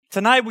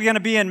Tonight we're going to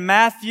be in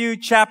Matthew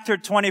chapter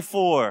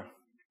 24.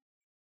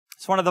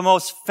 It's one of the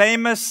most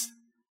famous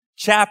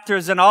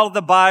chapters in all of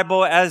the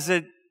Bible as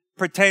it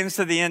pertains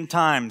to the end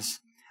times.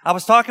 I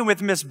was talking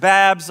with Miss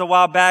Babs a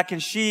while back,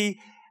 and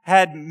she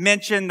had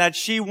mentioned that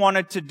she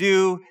wanted to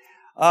do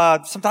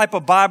some type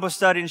of Bible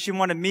study, and she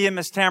wanted me and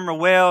Miss Tamara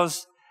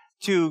Wells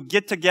to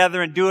get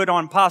together and do it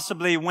on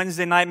possibly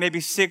Wednesday night,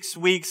 maybe 6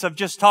 weeks of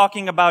just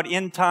talking about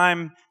end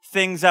time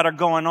things that are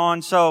going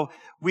on. So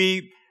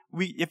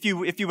if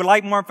you would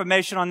like more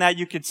information on that,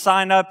 you could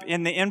sign up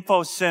in the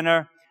info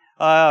center,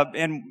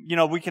 and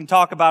we can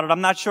talk about it. I'm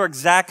not sure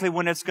exactly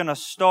when it's going to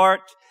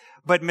start,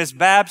 but Miss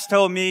Babs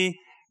told me,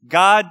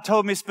 God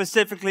told me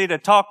specifically to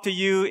talk to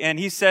you, and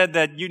He said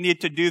that you need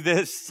to do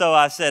this. So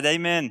I said,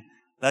 Amen.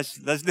 Let's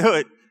do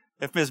it.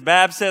 If Miss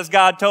Babs says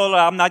God told her,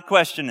 I'm not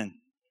questioning.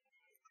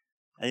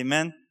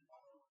 Amen.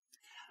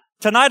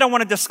 Tonight I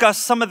want to discuss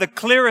some of the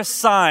clearest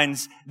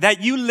signs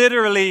that you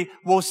literally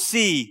will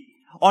see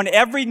on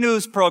every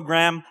news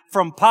program,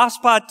 from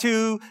Passepartout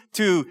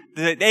to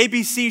the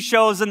ABC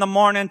shows in the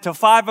morning, to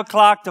 5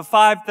 o'clock, to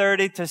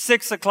 5:30, to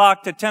 6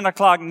 o'clock, to 10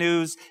 o'clock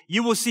news.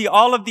 You will see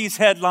all of these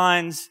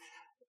headlines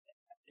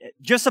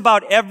just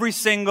about every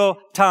single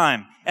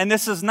time. And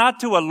this is not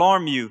to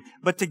alarm you,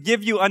 but to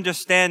give you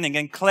understanding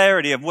and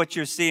clarity of what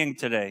you're seeing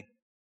today.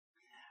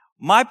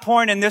 My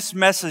point in this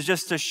message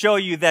is to show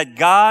you that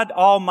God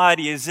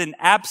Almighty is in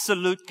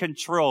absolute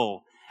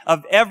control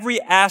of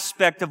every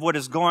aspect of what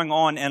is going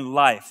on in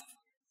life.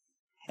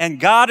 And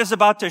God is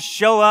about to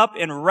show up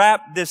and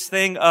wrap this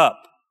thing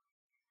up.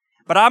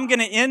 But I'm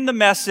going to end the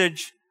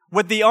message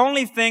with the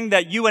only thing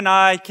that you and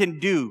I can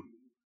do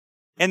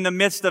in the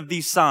midst of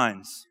these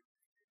signs.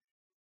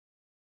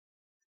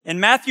 In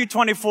Matthew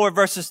 24,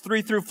 verses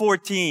 3 through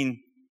 14,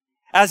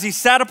 as He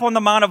sat upon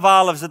the Mount of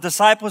Olives, the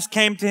disciples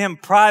came to Him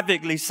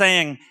privately,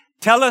 saying,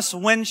 "Tell us,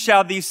 when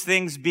shall these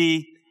things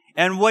be,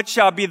 and what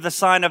shall be the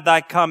sign of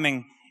Thy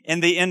coming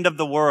in the end of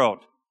the world?"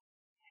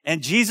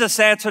 And Jesus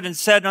answered and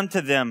said unto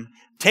them,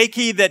 "Take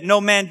heed that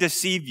no man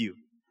deceive you.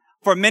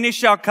 For many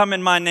shall come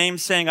in my name,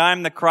 saying, I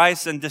am the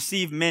Christ, and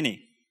deceive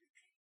many.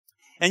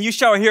 And you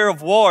shall hear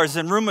of wars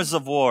and rumors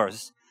of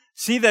wars.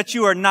 See that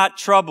you are not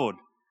troubled.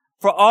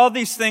 For all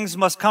these things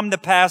must come to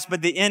pass,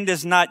 but the end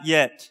is not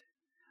yet.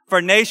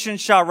 For nation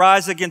shall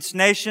rise against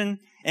nation,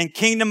 and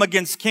kingdom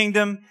against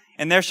kingdom,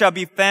 and there shall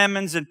be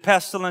famines and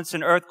pestilence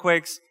and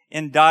earthquakes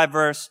in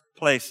diverse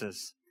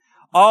places.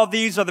 All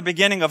these are the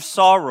beginning of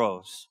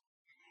sorrows.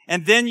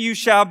 And then you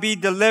shall be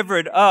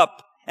delivered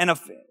up, and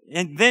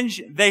then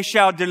they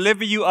shall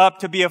deliver you up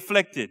to be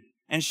afflicted,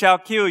 and shall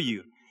kill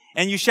you.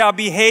 And you shall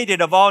be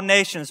hated of all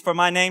nations for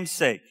my name's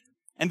sake.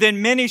 And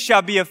then many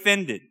shall be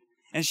offended,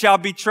 and shall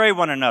betray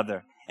one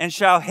another, and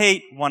shall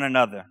hate one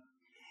another.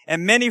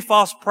 And many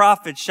false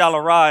prophets shall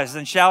arise,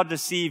 and shall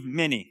deceive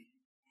many.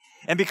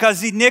 And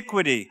because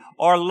iniquity,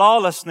 or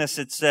lawlessness,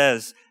 it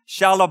says,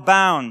 shall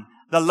abound,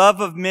 the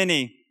love of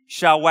many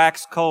shall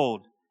wax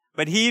cold.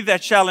 But he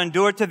that shall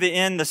endure to the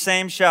end, the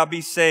same shall be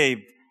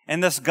saved.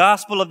 And this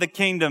gospel of the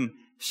kingdom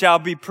shall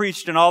be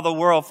preached in all the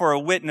world for a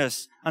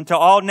witness unto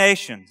all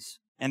nations.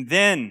 And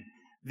then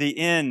the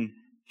end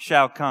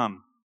shall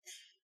come."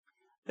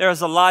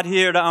 There's a lot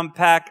here to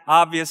unpack,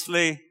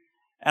 obviously,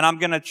 and I'm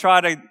going to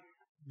try to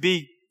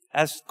be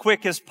as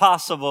quick as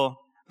possible.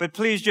 But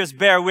please just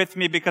bear with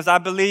me, because I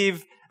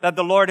believe that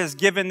the Lord has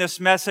given this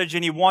message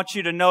and He wants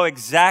you to know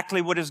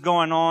exactly what is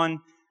going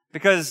on.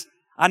 Because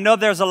I know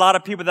there's a lot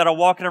of people that are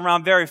walking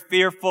around very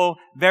fearful,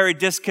 very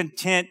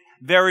discontent,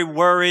 very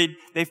worried.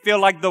 They feel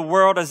like the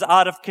world is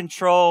out of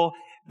control,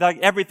 like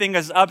everything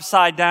is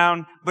upside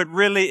down, but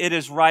really it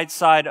is right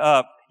side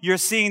up. You're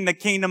seeing the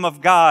kingdom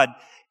of God,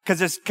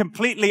 because it's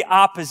completely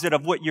opposite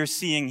of what you're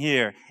seeing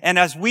here. And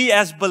as we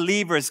as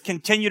believers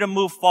continue to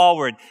move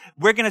forward,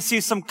 we're going to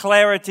see some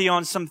clarity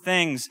on some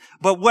things.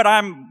 But what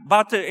I'm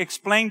about to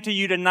explain to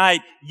you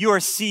tonight, you are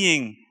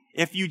seeing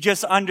if you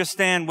just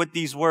understand what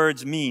these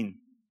words mean.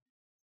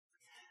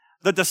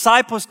 The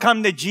disciples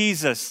come to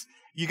Jesus.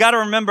 You got to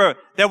remember,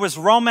 there was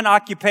Roman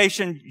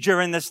occupation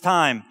during this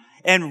time,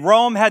 and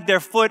Rome had their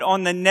foot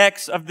on the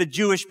necks of the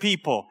Jewish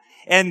people,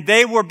 and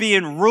they were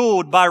being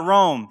ruled by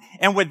Rome.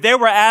 And what they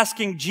were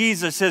asking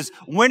Jesus is,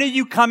 when are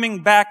you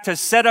coming back to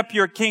set up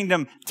your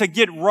kingdom to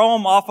get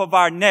Rome off of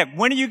our neck?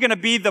 When are you going to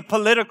be the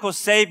political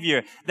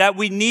savior that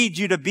we need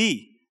you to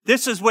be?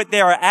 This is what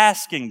they are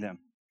asking them.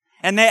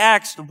 And they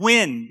asked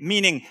when,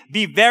 meaning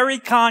be very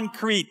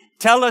concrete.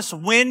 Tell us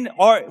when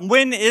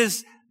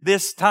is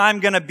this time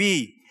going to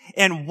be?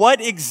 And what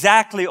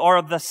exactly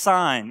are the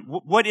sign?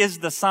 What is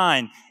the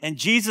sign? And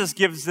Jesus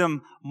gives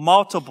them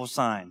multiple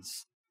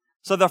signs.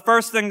 So the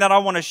first thing that I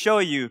want to show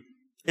you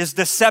is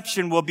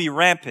deception will be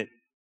rampant.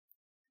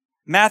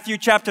 Matthew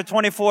chapter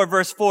 24,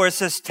 verse 4, it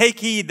says, "Take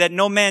heed that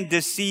no man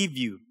deceive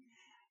you."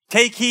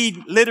 Take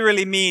heed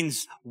literally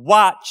means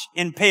watch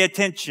and pay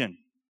attention.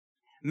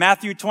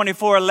 Matthew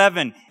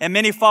 24:11, "And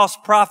many false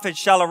prophets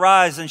shall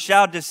arise and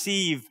shall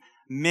deceive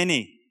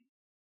many."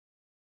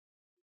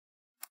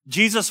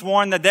 Jesus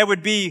warned that there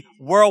would be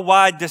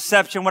worldwide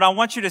deception. What I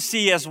want you to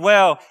see as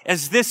well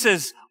is this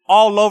is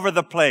all over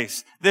the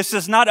place. This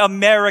is not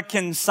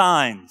American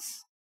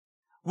signs.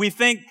 We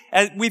think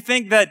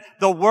that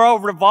the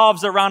world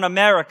revolves around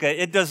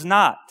America. It does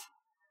not.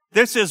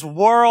 This is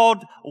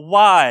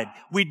worldwide.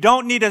 We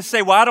don't need to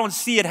say, well, I don't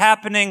see it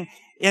happening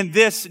in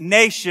this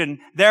nation,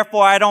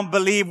 therefore I don't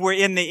believe we're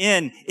in the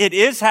end. It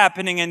is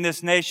happening in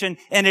this nation,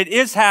 and it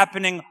is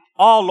happening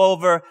all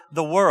over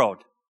the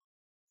world.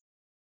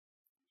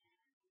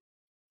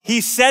 He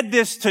said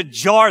this to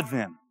jar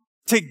them,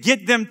 to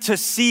get them to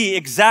see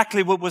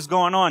exactly what was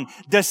going on.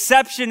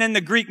 Deception in the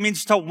Greek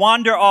means to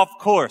wander off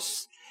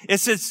course.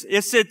 It is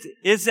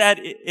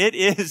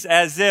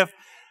as if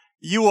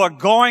you are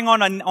going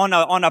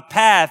on a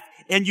path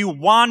and you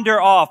wander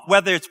off,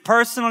 whether it's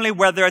personally,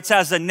 whether it's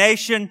as a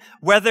nation,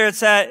 whether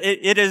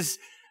it is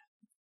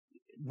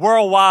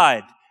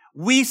worldwide.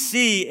 We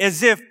see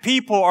as if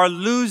people are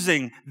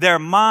losing their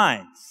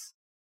minds.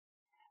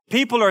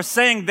 People are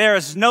saying there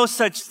is no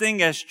such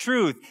thing as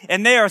truth,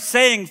 and they are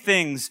saying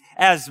things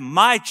as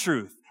my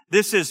truth.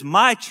 This is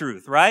my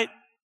truth, right?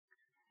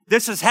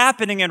 This is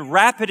happening in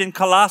rapid and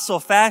colossal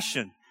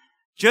fashion.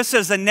 Just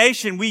as a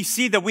nation, we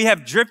see that we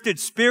have drifted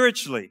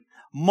spiritually,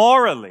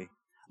 morally,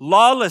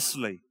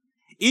 lawlessly,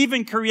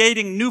 even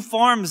creating new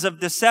forms of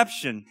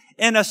deception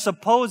in a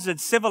supposed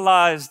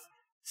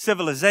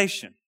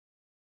civilization.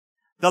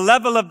 The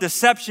level of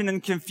deception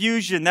and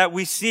confusion that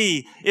we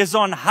see is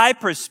on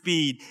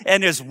hyperspeed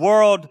and is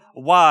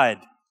worldwide.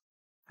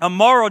 A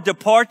moral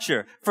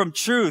departure from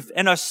truth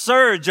and a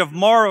surge of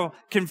moral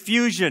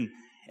confusion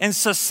and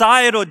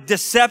societal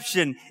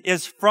deception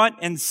is front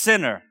and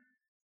center.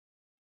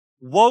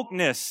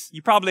 Wokeness,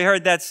 you probably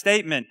heard that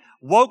statement.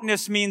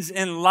 Wokeness means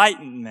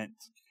enlightenment.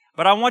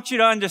 But I want you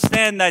to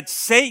understand that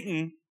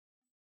Satan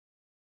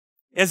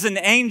is an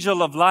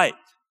angel of light.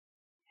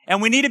 And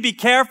we need to be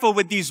careful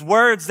with these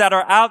words that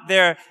are out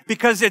there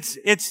because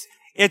it's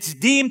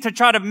deemed to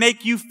try to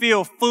make you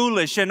feel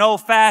foolish and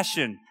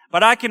old-fashioned.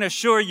 But I can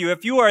assure you,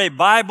 if you are a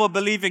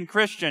Bible-believing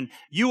Christian,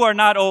 you are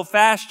not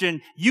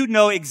old-fashioned. You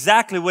know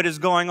exactly what is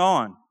going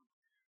on.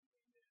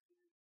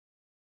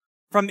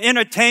 From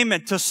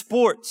entertainment to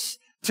sports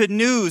to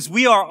news,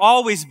 we are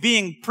always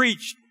being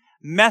preached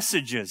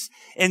messages.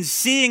 And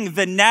seeing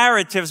the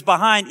narratives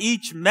behind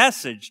each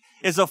message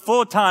is a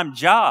full-time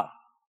job.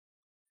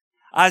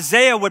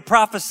 Isaiah would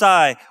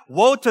prophesy,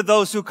 woe to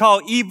those who call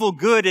evil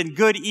good and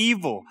good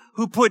evil,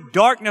 who put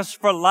darkness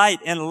for light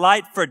and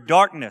light for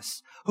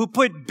darkness, who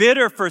put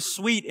bitter for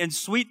sweet and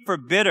sweet for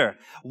bitter.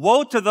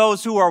 Woe to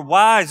those who are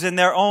wise in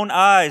their own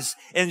eyes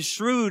and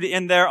shrewd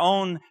in their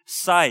own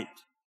sight.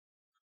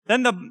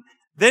 Then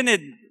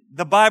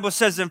the Bible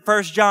says in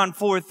 1 John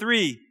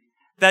 4:3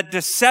 that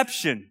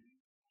deception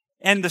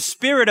and the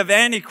spirit of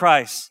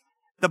Antichrist,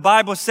 the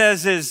Bible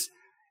says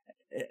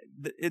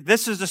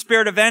this is the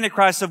spirit of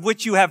Antichrist of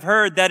which you have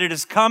heard that it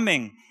is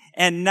coming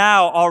and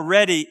now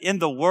already in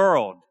the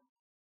world.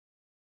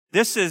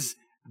 This is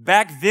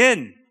back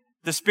then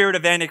the spirit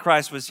of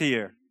Antichrist was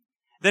here.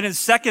 Then in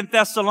 2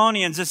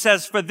 Thessalonians it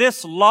says, for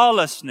this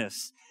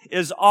lawlessness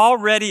is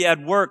already at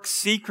work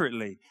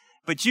secretly.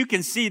 But you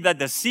can see that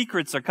the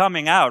secrets are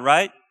coming out,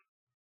 right?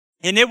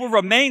 And it will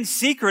remain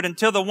secret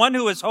until the one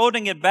who is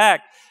holding it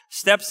back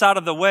steps out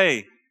of the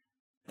way.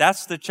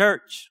 That's the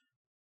church.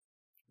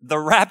 The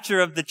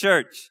rapture of the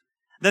church.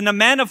 Then the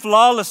man of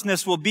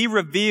lawlessness will be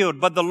revealed,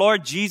 but the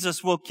Lord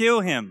Jesus will kill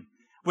him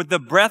with the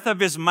breath of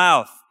his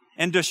mouth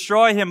and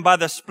destroy him by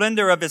the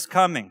splendor of his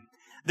coming.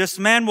 This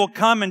man will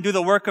come and do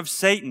the work of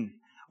Satan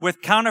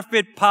with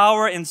counterfeit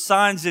power and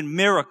signs and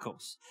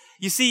miracles.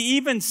 You see,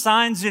 even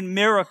signs and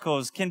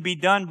miracles can be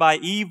done by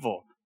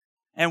evil.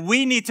 And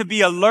we need to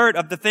be alert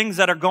of the things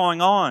that are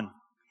going on.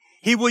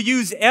 He will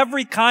use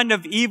every kind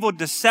of evil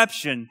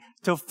deception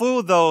to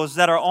fool those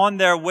that are on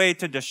their way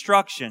to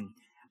destruction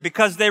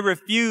because they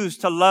refuse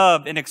to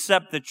love and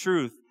accept the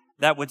truth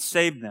that would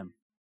save them.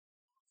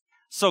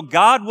 So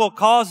God will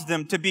cause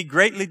them to be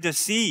greatly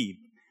deceived,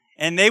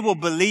 and they will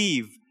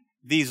believe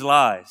these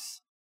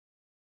lies.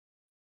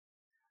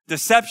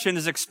 Deception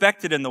is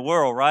expected in the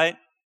world, right?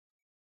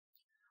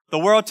 The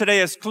world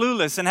today is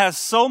clueless and has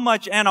so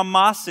much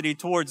animosity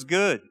towards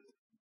good.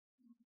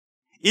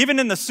 Even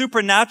in the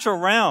supernatural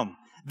realm,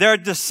 there are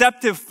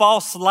deceptive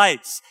false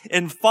lights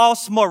and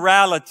false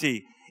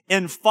morality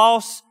and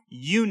false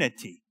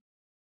unity.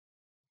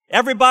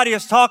 Everybody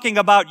is talking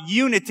about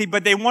unity,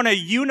 but they want to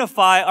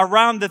unify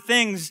around the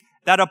things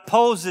that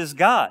opposes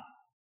God.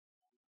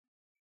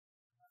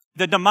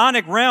 The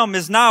demonic realm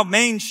is now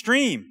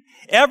mainstream.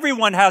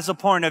 Everyone has a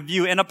point of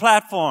view and a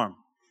platform.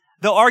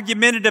 The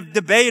argumentative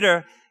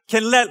debater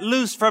can let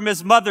loose from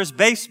his mother's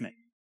basement.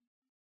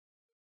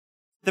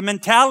 The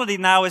mentality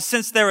now is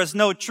since there is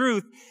no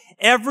truth,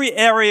 every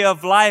area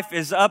of life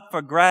is up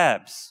for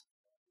grabs.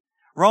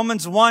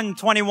 Romans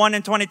 1:21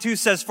 and 22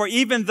 says, for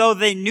even though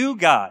they knew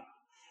God,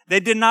 they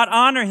did not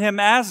honor him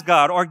as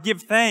God or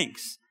give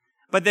thanks,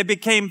 but they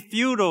became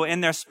futile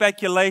in their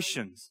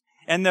speculations,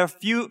 and their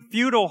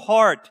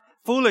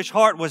foolish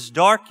heart was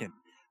darkened.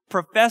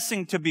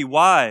 Professing to be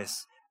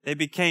wise, they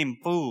became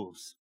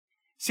fools.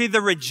 See,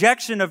 the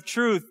rejection of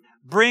truth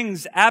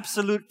brings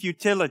absolute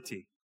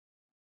futility.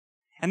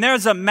 And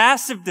there's a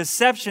massive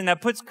deception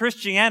that puts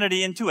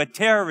Christianity into a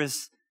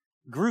terrorist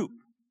group.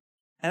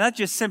 And that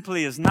just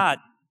simply is not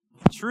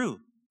true.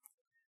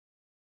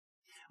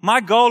 My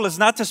goal is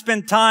not to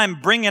spend time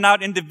bringing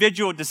out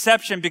individual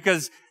deception,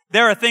 because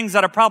there are things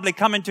that are probably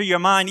coming to your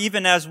mind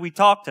even as we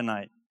talk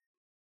tonight.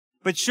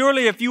 But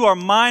surely if you are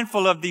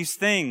mindful of these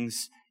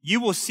things, you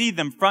will see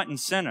them front and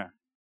center.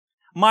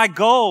 My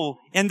goal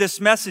in this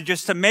message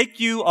is to make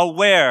you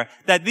aware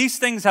that these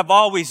things have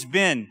always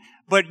been,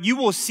 but you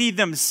will see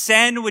them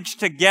sandwiched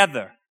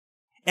together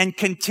and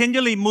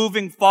continually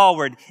moving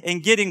forward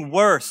and getting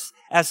worse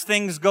as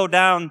things go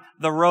down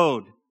the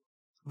road.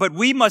 But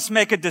we must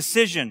make a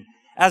decision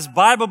as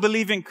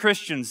Bible-believing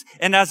Christians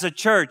and as a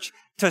church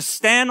to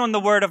stand on the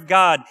Word of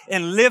God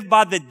and live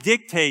by the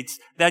dictates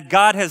that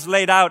God has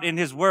laid out in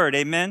His Word.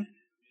 Amen?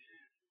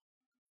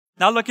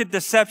 Now look at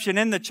deception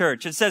in the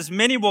church. It says,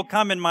 many will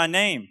come in my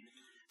name,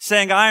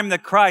 saying, I am the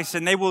Christ,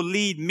 and they will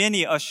lead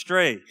many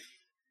astray.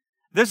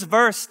 This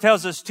verse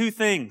tells us two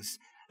things.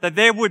 That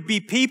there would be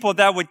people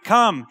that would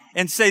come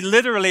and say,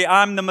 literally,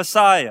 I'm the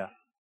Messiah.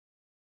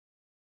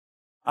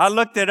 I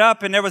looked it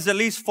up, and there was at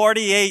least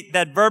 48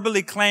 that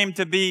verbally claimed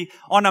to be,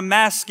 on a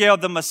mass scale,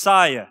 the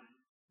Messiah.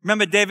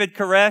 Remember David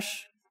Koresh?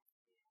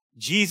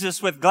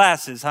 Jesus with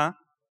glasses, huh?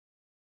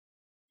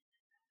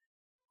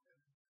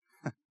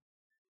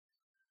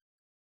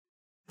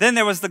 Then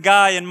there was the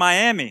guy in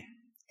Miami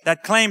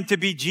that claimed to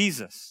be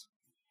Jesus.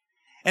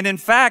 And in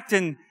fact,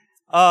 in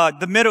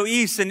the Middle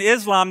East, in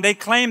Islam, they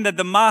claim that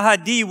the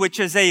Mahdi, which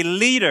is a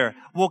leader,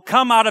 will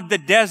come out of the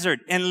desert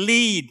and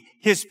lead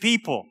his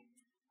people.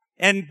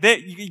 And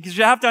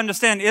you have to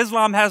understand,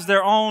 Islam has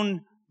their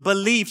own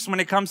beliefs when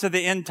it comes to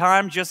the end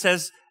time, just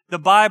as the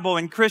Bible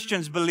and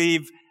Christians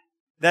believe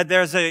that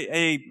there's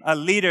a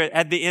leader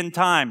at the end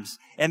times.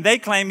 And they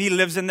claim he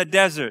lives in the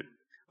desert.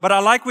 But I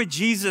like what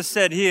Jesus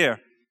said here.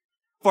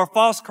 For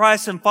false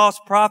Christs and false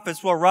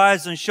prophets will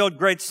rise and show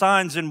great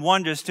signs and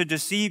wonders to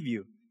deceive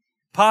you,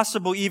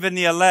 possible even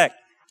the elect.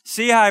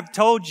 See, I've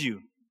told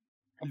you.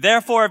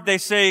 Therefore, if they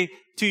say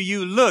to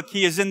you, look,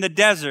 he is in the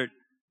desert,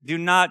 do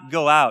not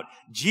go out.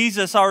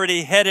 Jesus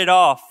already headed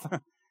off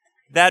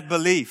that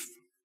belief.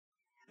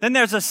 Then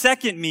there's a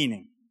second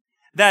meaning,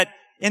 that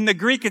in the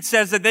Greek it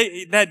says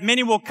that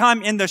many will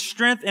come in the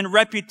strength and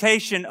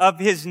reputation of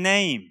his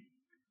name.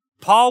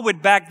 Paul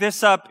would back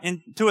this up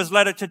into his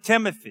letter to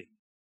Timothy.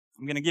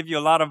 I'm going to give you a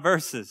lot of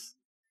verses.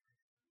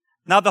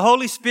 Now, the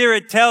Holy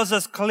Spirit tells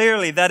us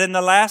clearly that in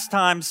the last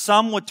time,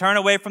 some will turn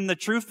away from the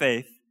true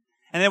faith,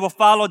 and they will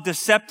follow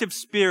deceptive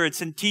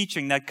spirits and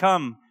teaching that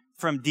come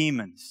from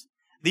demons.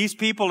 These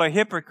people are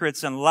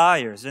hypocrites and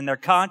liars, and their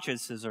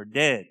consciences are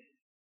dead.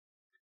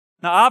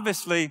 Now,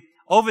 obviously,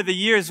 over the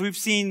years, we've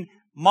seen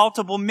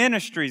multiple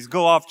ministries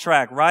go off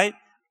track, right?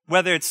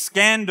 Whether it's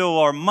scandal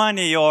or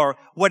money or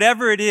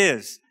whatever it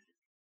is.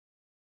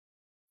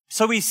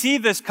 So we see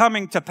this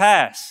coming to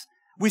pass.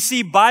 We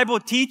see Bible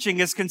teaching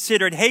is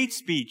considered hate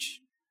speech,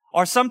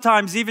 or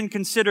sometimes even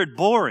considered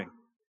boring.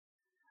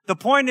 The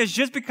point is,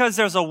 just because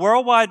there's a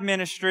worldwide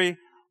ministry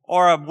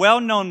or a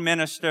well-known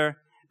minister,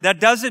 that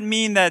doesn't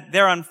mean that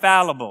they're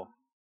infallible.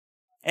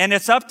 And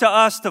it's up to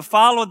us to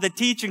follow the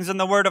teachings in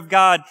the Word of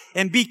God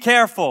and be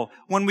careful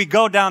when we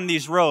go down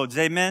these roads.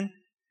 Amen?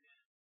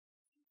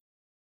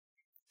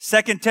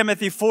 2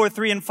 Timothy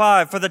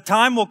 4:3-5. For the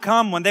time will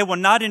come when they will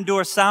not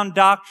endure sound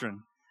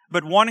doctrine,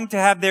 but wanting to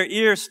have their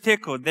ears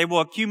tickled, they will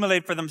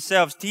accumulate for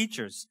themselves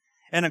teachers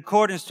in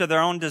accordance to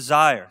their own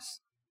desires,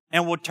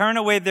 and will turn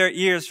away their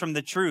ears from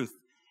the truth,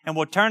 and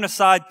will turn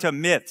aside to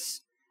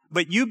myths.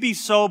 But you be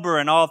sober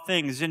in all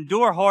things,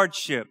 endure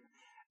hardship,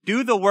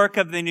 do the work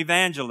of an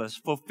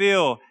evangelist,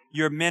 fulfill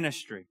your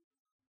ministry.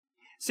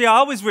 See, I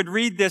always would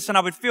read this and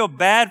I would feel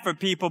bad for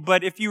people,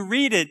 but if you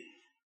read it,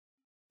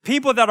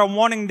 people that are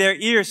wanting their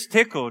ears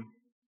tickled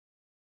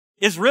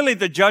is really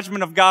the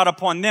judgment of God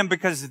upon them,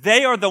 because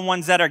they are the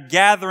ones that are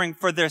gathering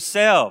for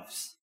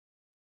themselves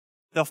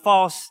the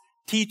false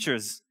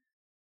teachers,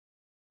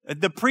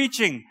 the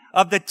preaching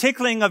of the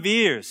tickling of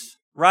ears,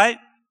 right?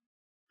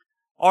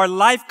 Or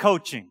life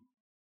coaching,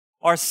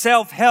 or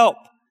self-help,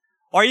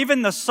 or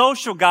even the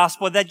social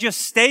gospel that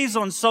just stays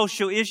on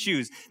social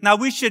issues. Now,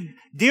 we should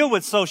deal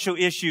with social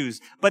issues,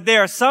 but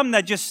there are some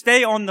that just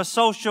stay on the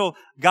social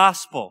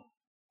gospel.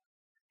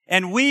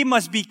 And we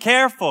must be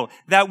careful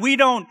that we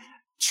don't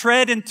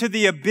tread into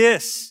the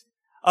abyss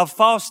of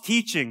false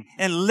teaching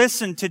and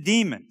listen to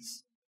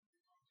demons.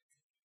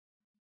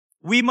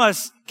 We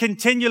must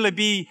continually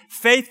be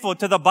faithful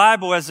to the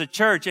Bible as a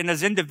church and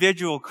as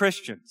individual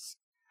Christians.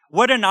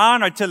 What an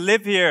honor to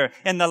live here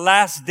in the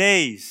last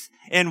days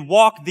and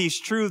walk these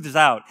truths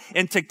out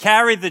and to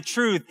carry the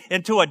truth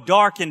into a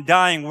dark and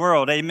dying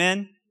world.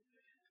 Amen?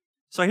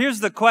 So here's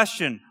the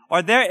question.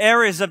 Are there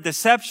areas of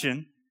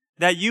deception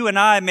that you and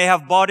I may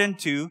have bought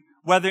into,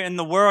 whether in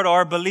the world or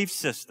our belief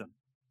system?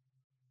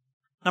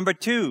 Number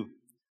 2,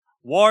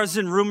 wars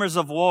and rumors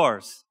of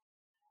wars.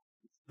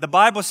 The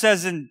Bible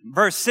says in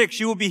verse 6,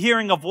 you will be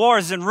hearing of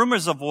wars and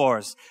rumors of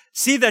wars.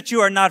 See that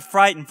you are not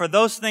frightened, for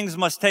those things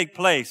must take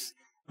place,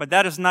 but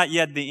that is not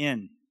yet the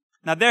end.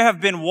 Now, there have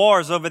been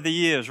wars over the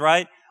years,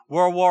 right?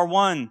 World War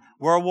I,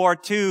 World War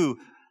II,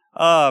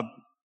 the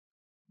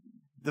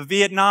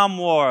Vietnam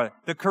War,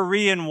 the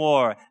Korean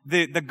War,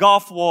 the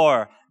Gulf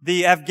War,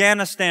 the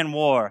Afghanistan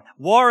War.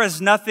 War is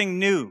nothing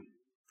new.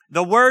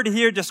 The word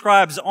here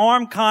describes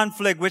armed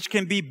conflict, which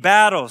can be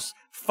battles,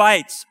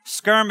 fights,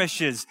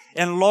 skirmishes,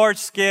 and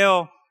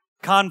large-scale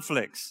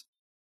conflicts.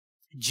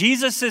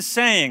 Jesus is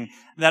saying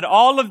that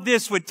all of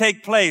this would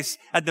take place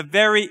at the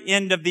very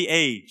end of the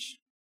age.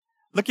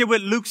 Look at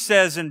what Luke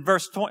says in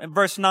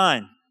verse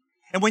 9.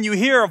 And when you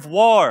hear of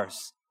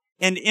wars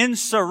and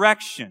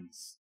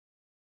insurrections,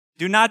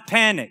 do not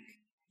panic.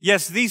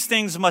 Yes, these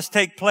things must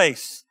take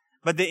place,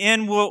 but the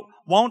end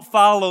won't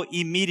follow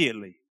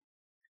immediately.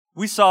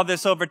 We saw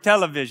this over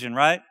television,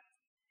 right?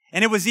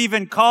 And it was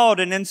even called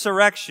an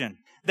insurrection.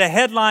 The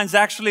headlines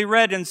actually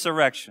read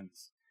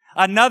insurrections.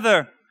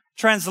 Another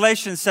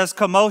translation says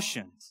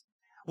commotions,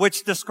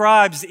 which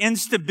describes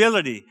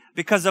instability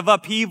because of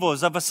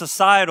upheavals of a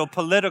societal,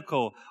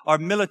 political, or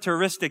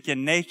militaristic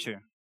in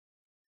nature.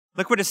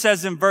 Look what it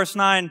says in verse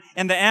 9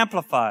 in the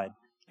Amplified.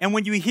 And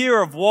when you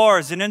hear of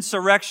wars and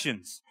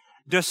insurrections,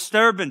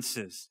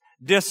 disturbances,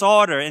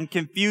 disorder, and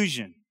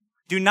confusion,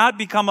 do not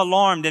become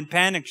alarmed and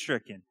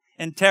panic-stricken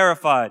and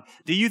terrified.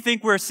 Do you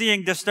think we're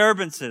seeing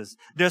disturbances,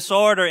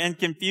 disorder, and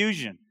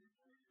confusion?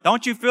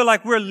 Don't you feel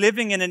like we're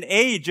living in an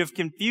age of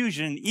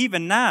confusion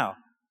even now?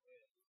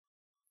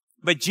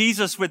 But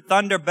Jesus would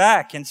thunder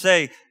back and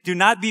say, do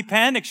not be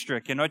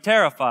panic-stricken or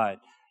terrified.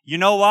 You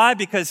know why?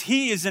 Because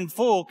He is in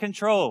full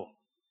control.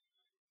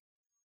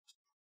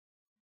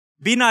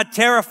 Be not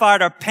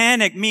terrified or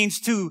panic means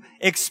to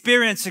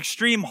experience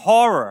extreme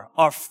horror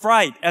or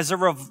fright as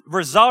a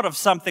result of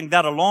something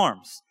that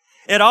alarms.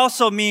 It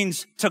also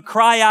means to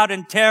cry out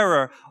in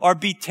terror or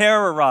be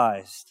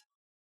terrorized.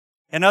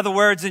 In other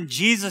words, in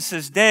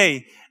Jesus'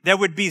 day, there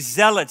would be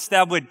zealots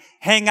that would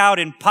hang out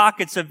in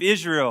pockets of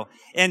Israel,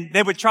 and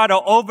they would try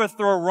to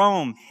overthrow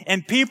Rome.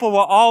 And people were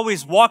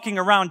always walking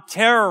around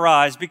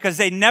terrorized because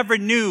they never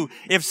knew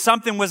if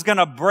something was going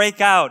to break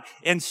out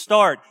and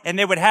start, and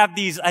they would have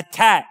these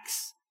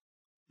attacks.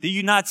 Do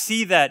you not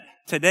see that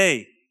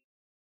today?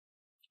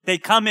 They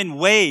come in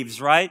waves,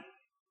 right?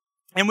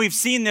 And we've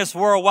seen this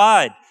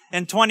worldwide.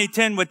 In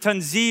 2010 with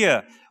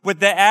Tunisia, with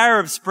the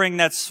Arab Spring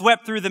that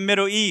swept through the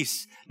Middle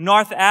East,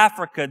 North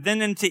Africa,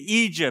 then into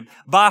Egypt,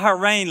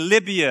 Bahrain,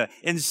 Libya,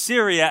 and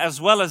Syria,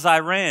 as well as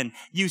Iran.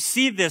 You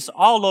see this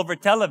all over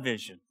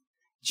television.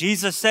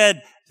 Jesus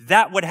said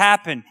that would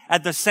happen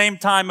at the same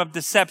time of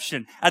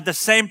deception, at the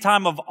same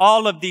time of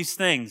all of these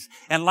things.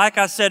 And like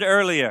I said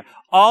earlier,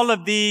 all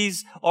of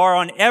these are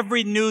on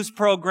every news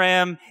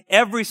program,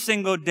 every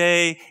single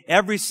day,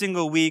 every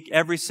single week,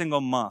 every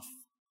single month.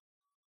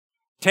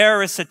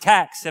 Terrorist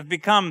attacks have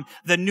become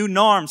the new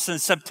norm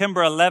since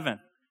September 11th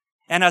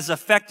and has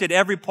affected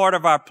every part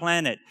of our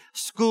planet.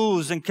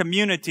 Schools and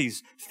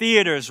communities,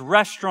 theaters,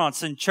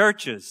 restaurants, and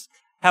churches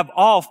have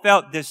all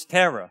felt this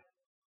terror.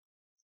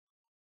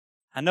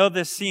 I know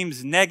this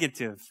seems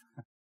negative,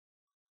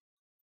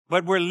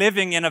 but we're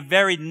living in a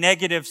very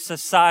negative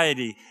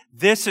society.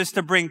 This is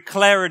to bring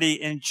clarity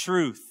and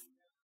truth.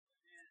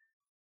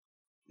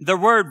 The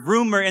word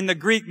rumor in the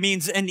Greek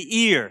means an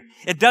ear.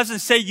 It doesn't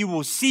say you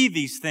will see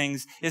these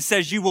things. It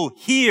says you will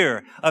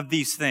hear of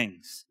these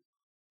things.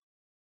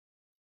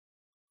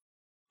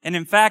 And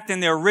in fact,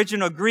 in the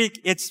original Greek,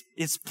 it's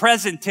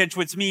present tense,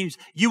 which means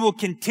you will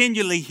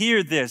continually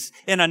hear this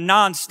in a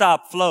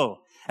nonstop flow.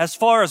 As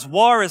far as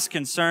war is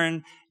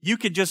concerned, you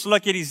could just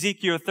look at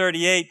Ezekiel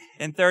 38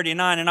 and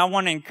 39, and I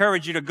want to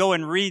encourage you to go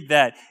and read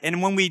that.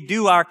 And when we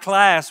do our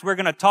class, we're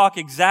going to talk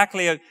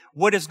exactly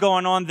what is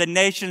going on, the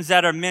nations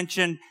that are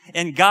mentioned,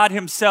 and God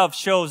Himself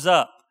shows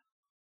up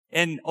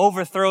and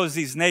overthrows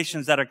these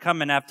nations that are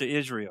coming after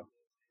Israel.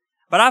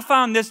 But I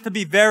found this to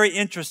be very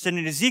interesting.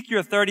 In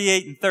Ezekiel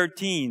 38 and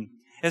 13,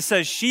 it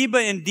says, Sheba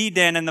and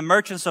Dedan and the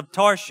merchants of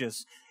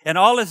Tarshish and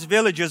all its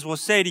villages will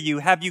say to you,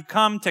 have you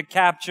come to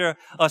capture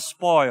a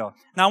spoil?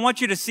 Now I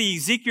want you to see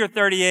Ezekiel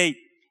 38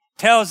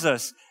 tells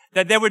us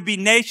that there would be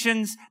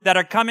nations that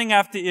are coming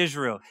after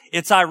Israel.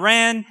 It's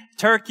Iran,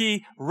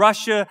 Turkey,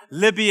 Russia,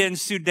 Libya, and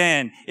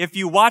Sudan. If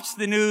you watch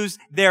the news,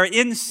 they're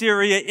in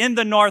Syria, in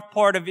the north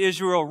part of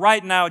Israel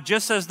right now,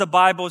 just as the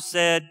Bible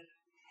said.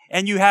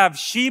 And you have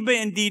Sheba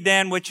and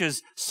Dedan, which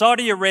is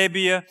Saudi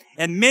Arabia,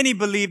 and many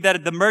believe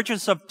that the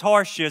merchants of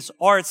Tarshish,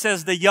 or it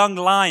says the young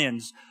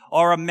lions,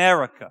 are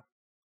America.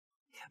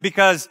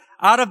 Because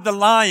out of the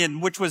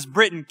lion, which was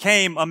Britain,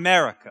 came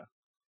America.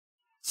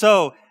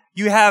 So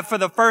you have for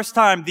the first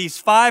time these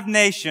 5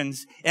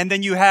 nations, and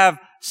then you have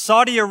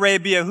Saudi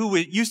Arabia, who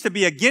used to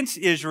be against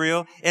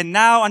Israel, and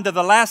now under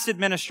the last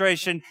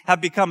administration have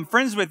become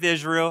friends with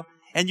Israel.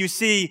 And you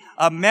see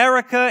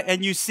America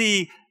and you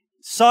see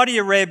Saudi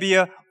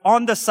Arabia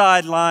on the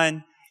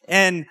sideline.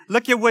 And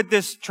look at what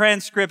this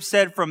transcript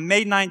said from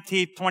May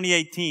 19th,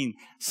 2018.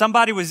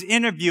 Somebody was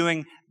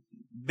interviewing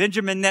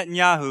Benjamin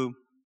Netanyahu,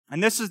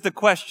 And this is the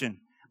question.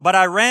 But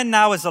Iran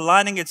now is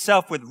aligning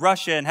itself with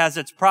Russia and has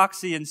its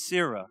proxy in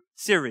Syria.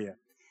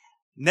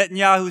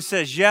 Netanyahu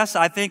says, yes,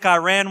 I think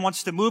Iran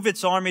wants to move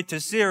its army to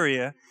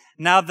Syria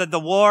now that the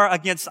war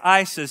against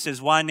ISIS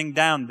is winding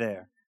down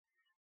there.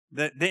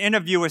 The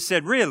interviewer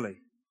said, really?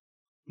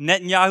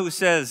 Netanyahu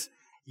says,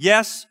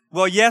 yes,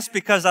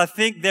 because I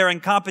think they're in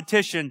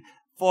competition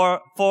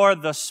for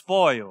the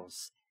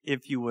spoils,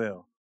 if you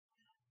will.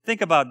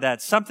 Think about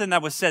that. Something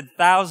that was said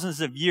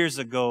thousands of years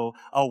ago,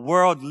 a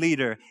world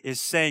leader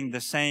is saying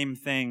the same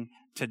thing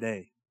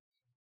today.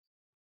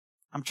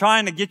 I'm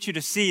trying to get you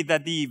to see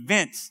that the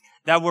events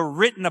that were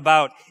written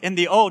about in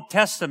the Old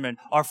Testament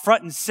are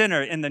front and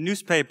center in the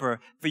newspaper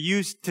for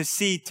you to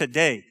see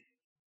today.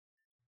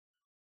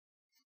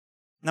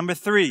 Number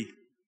 3,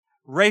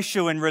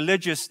 racial and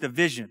religious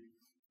division.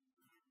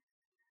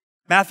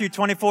 Matthew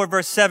 24,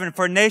 verse 7,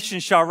 for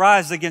nation shall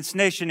rise against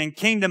nation and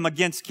kingdom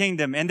against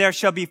kingdom, and there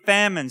shall be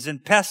famines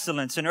and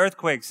pestilence and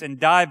earthquakes in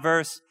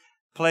diverse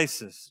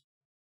places.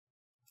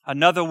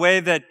 Another way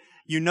that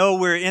you know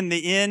we're in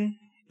the end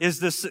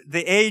is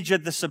the age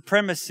of the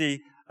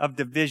supremacy of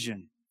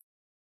division.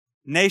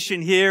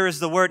 Nation here is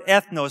the word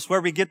ethnos,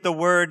 where we get the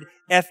word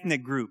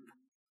ethnic group.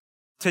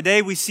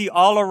 Today we see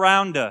all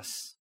around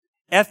us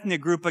ethnic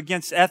group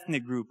against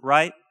ethnic group,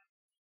 right?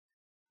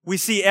 We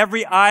see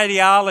every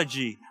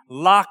ideology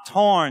locked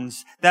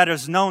horns that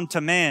is known to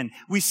man.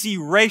 We see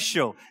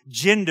racial,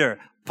 gender,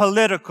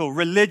 political,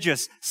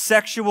 religious,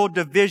 sexual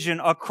division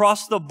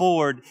across the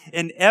board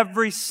in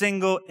every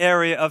single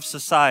area of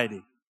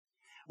society.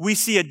 We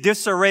see a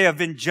disarray of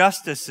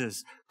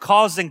injustices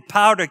causing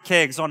powder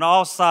kegs on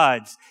all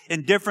sides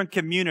in different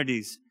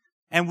communities.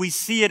 And we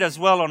see it as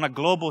well on a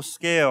global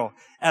scale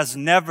as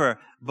never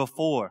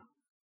before.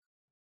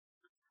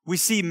 We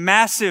see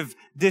massive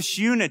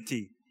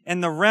disunity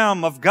in the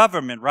realm of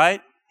government,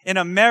 right? In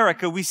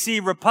America, we see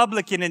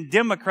Republican and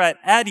Democrat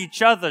at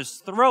each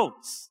other's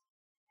throats.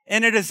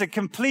 And it is a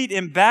complete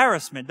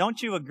embarrassment.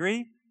 Don't you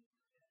agree?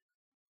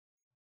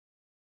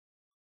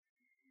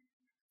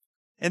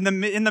 In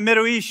the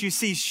Middle East, you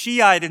see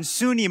Shiite and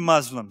Sunni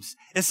Muslims.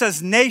 It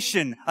says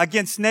nation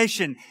against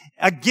nation.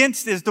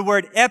 Against is the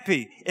word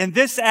epi. And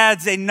this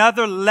adds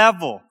another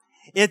level.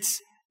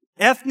 It's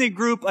ethnic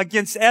group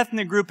against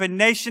ethnic group and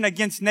nation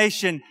against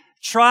nation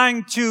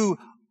trying to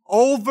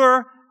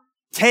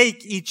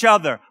overtake each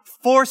other,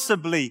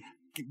 forcibly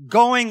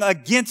going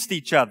against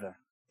each other.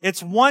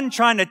 It's one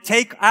trying to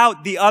take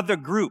out the other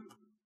group.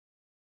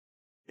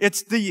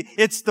 It's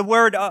the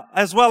word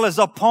as well as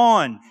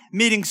upon,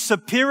 meaning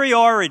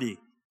superiority,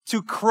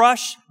 to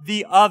crush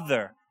the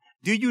other.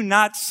 Do you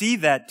not see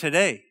that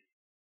today?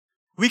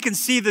 We can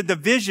see the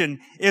division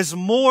is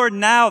more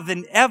now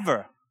than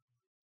ever.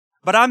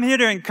 But I'm here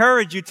to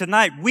encourage you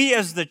tonight. We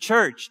as the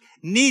church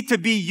need to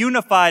be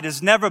unified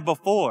as never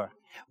before.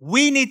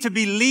 We need to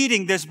be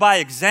leading this by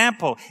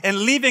example and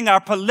leaving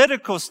our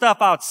political stuff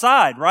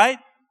outside, right?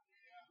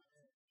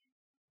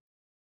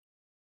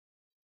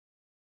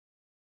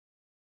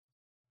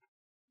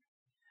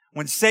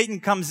 When Satan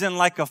comes in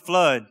like a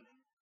flood,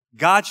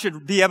 God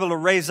should be able to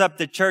raise up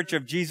the church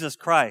of Jesus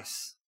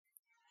Christ.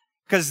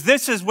 Because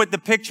this is what the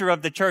picture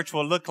of the church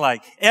will look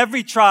like.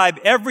 Every tribe,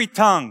 every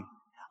tongue,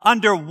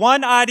 under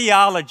one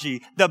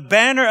ideology, the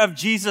banner of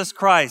Jesus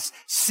Christ,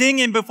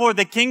 singing before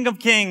the King of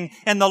Kings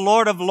and the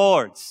Lord of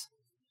Lords.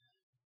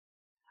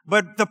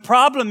 But the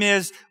problem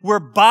is we're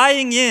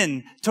buying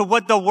in to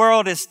what the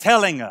world is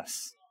telling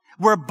us.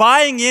 We're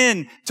buying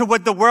in to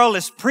what the world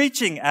is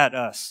preaching at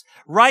us.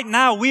 Right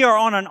now, we are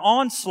on an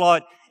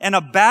onslaught and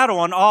a battle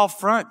on all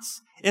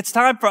fronts. It's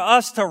time for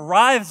us to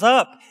rise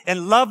up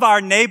and love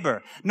our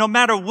neighbor, no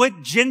matter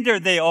what gender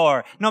they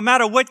are, no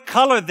matter what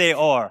color they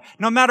are,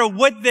 no matter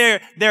what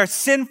their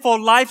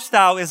sinful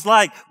lifestyle is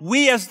like.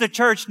 We as the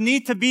church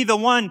need to be the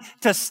one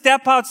to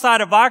step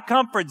outside of our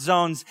comfort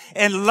zones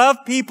and love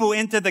people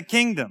into the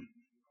kingdom.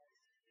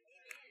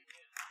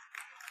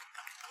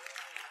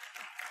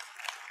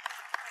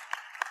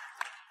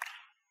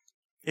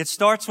 It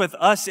starts with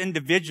us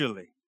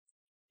individually.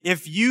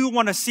 If you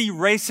want to see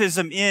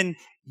racism in,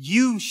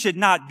 you should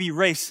not be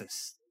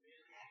racist.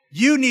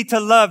 You need to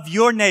love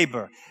your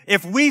neighbor.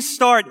 If we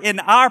start in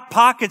our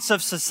pockets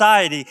of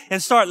society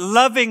and start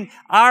loving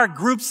our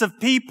groups of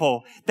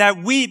people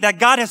that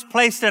God has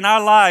placed in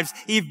our lives,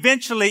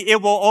 eventually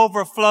it will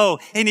overflow.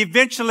 And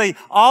eventually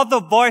all the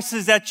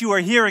voices that you are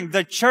hearing,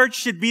 the church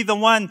should be the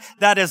one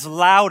that is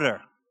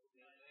louder.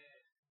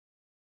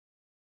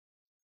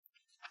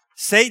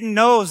 Satan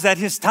knows that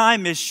his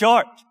time is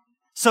short.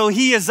 So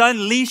he is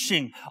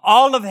unleashing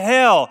all of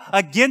hell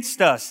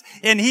against us.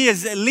 And he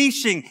is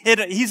unleashing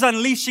it. He's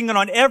unleashing it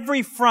on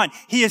every front.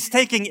 He is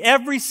taking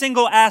every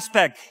single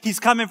aspect. He's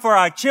coming for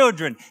our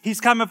children. He's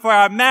coming for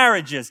our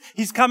marriages.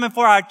 He's coming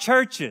for our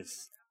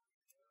churches.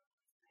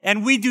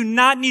 And we do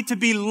not need to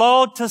be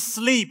lulled to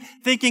sleep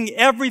thinking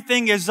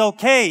everything is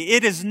okay.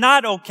 It is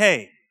not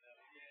okay.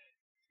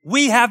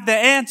 We have the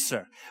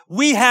answer.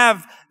 We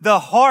have the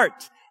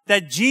heart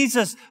that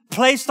Jesus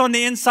placed on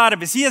the inside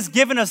of us. He has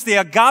given us the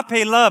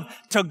agape love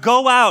to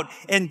go out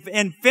and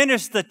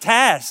finish the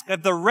task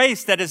of the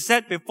race that is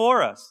set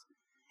before us.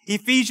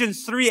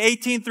 Ephesians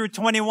 3:18 through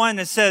 21,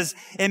 it says,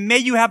 and may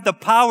you have the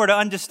power to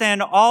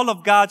understand all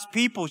of God's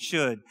people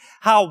should.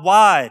 How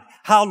wide,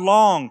 how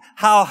long,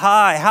 how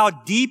high, how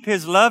deep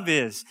His love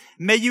is.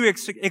 May you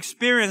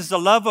experience the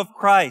love of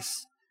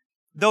Christ,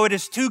 though it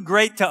is too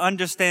great to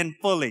understand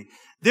fully.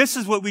 This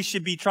is what we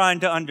should be trying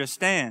to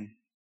understand.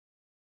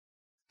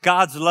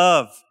 God's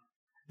love.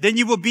 Then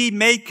you will be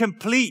made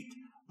complete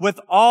with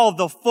all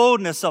the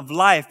fullness of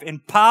life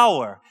and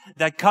power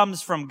that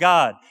comes from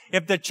God.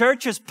 If the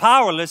church is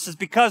powerless, it's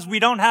because we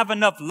don't have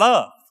enough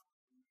love.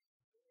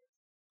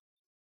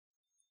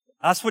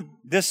 That's what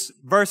this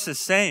verse is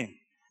saying.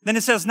 Then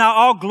it says, now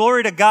all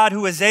glory to God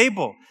who is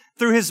able,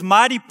 through His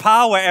mighty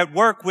power at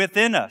work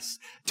within us,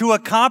 to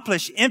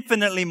accomplish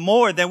infinitely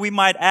more than we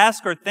might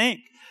ask or think.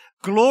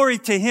 Glory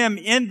to Him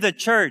in the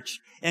church,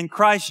 in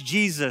Christ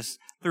Jesus,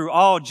 through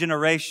all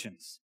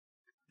generations.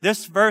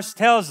 This verse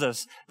tells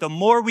us the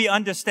more we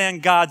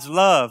understand God's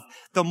love,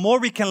 the more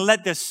we can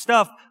let this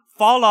stuff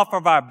fall off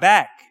of our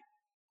back.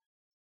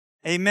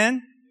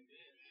 Amen?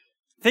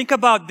 Think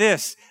about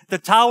this. The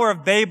Tower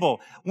of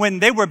Babel, when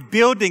they were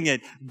building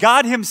it,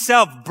 God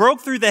Himself broke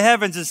through the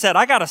heavens and said,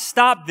 I got to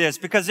stop this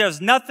because there's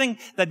nothing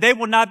that they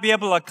will not be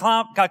able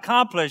to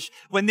accomplish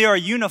when they are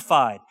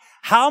unified.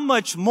 How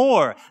much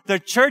more the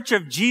Church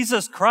of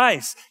Jesus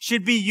Christ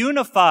should be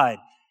unified?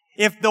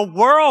 If the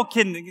world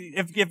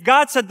if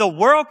God said the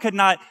world could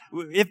not,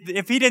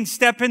 if He didn't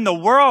step in, the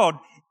world,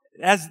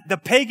 as the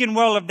pagan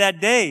world of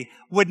that day,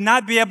 would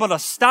not be able to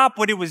stop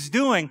what it was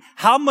doing,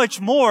 how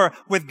much more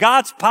with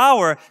God's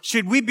power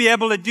should we be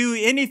able to do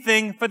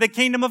anything for the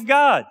kingdom of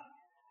God?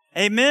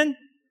 Amen?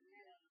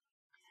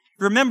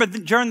 Remember,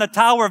 during the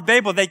Tower of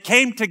Babel, they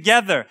came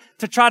together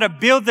to try to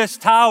build this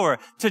tower,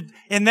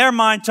 in their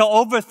mind, to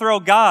overthrow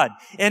God.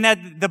 And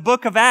at the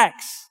book of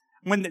Acts,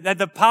 when at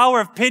the power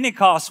of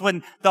Pentecost,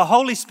 when the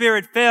Holy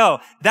Spirit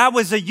fell, that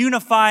was a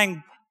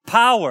unifying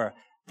power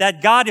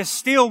that God is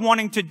still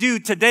wanting to do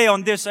today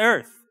on this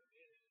earth.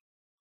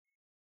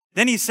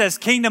 Then He says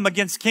kingdom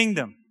against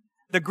kingdom.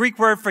 The Greek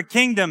word for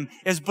kingdom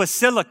is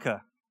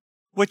basilica,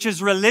 which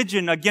is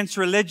religion against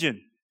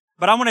religion.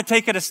 But I want to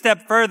take it a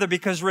step further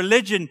because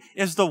religion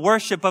is the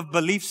worship of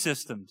belief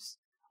systems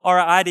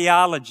or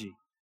ideology.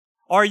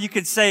 Or you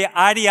could say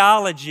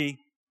ideology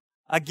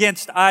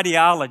against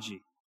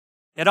ideology.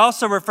 It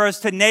also refers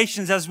to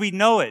nations as we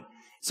know it.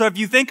 So if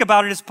you think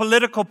about it, it's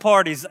political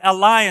parties,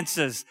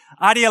 alliances,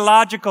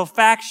 ideological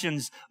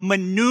factions,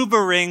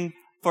 maneuvering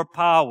for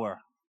power.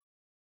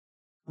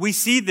 We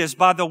see this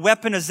by the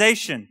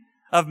weaponization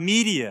of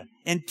media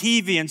and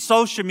TV and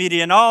social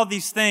media and all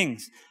these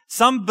things.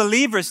 Some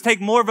believers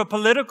take more of a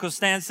political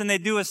stance than they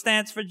do a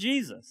stance for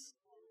Jesus.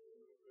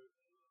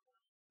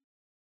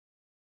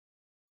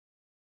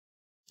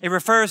 It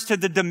refers to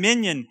the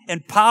dominion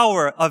and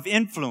power of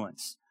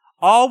influence.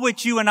 All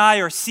which you and I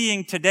are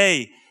seeing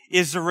today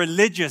is a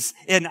religious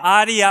and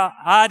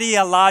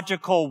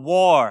ideological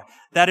war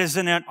that is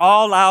in an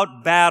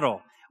all-out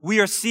battle. We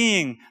are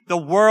seeing the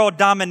world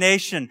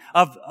domination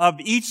of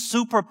each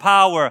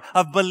superpower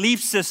of belief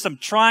system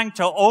trying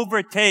to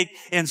overtake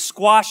and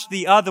squash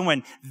the other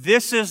one.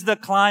 This is the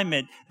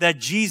climate that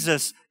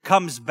Jesus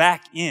comes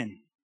back in.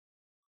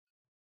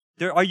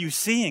 Are you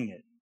seeing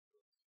it?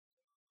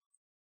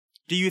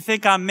 Do you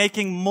think I'm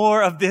making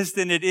more of this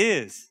than it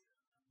is?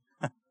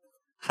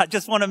 I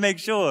just want to make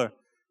sure.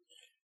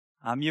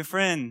 I'm your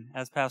friend,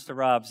 as Pastor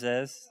Rob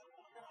says.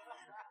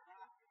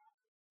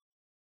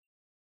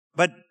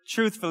 But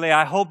truthfully,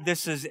 I hope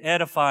this is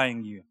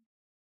edifying you.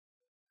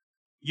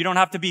 You don't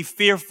have to be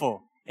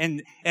fearful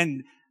and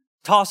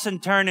toss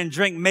and turn and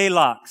drink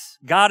Malox.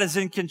 God is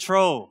in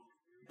control.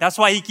 That's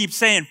why He keeps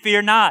saying,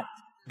 fear not.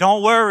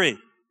 Don't worry.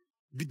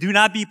 Do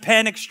not be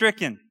panic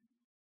stricken.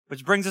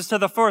 Which brings us to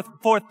the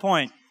fourth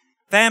point.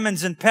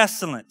 Famines and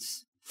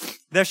pestilence.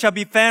 There shall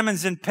be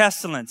famines and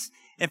pestilence.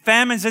 And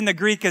famines in the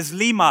Greek is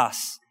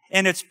limos,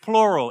 and it's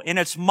plural, and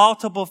it's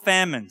multiple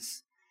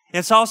famines.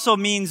 It also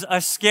means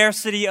a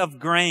scarcity of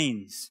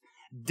grains,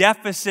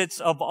 deficits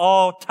of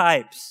all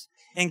types,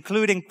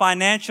 including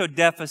financial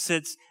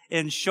deficits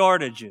and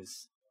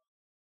shortages.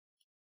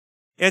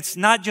 It's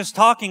not just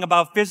talking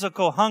about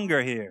physical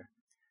hunger here.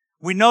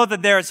 We know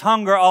that there is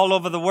hunger all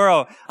over the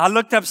world. I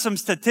looked up some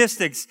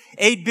statistics.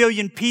 8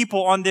 billion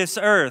people on this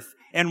earth,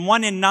 and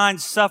 1 in 9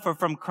 suffer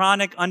from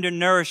chronic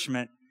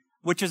undernourishment,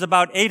 which is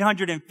about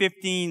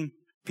 815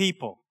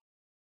 people.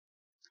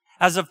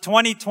 As of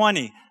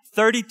 2020,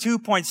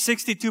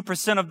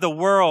 32.62% of the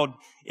world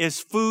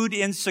is food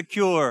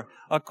insecure,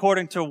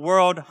 according to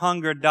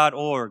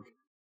worldhunger.org.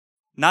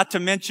 Not to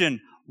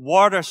mention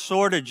water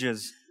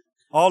shortages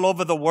all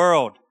over the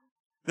world.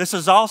 This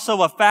is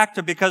also a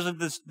factor because of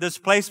this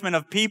displacement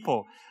of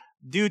people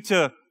due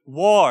to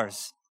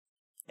wars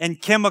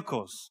and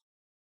chemicals.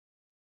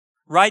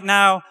 Right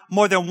now,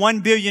 more than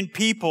 1 billion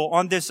people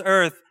on this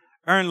earth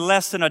earn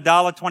less than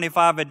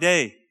 $1.25 a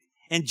day.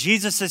 And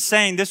Jesus is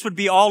saying this would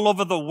be all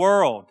over the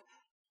world.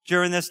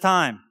 during this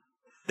time.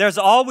 There's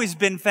always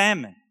been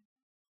famine.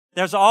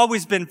 There's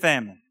always been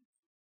famine.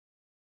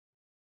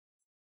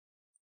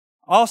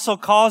 Also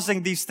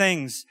causing these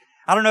things.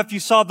 I don't know if you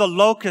saw the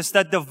locust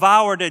that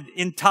devoured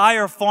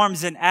entire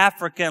farms in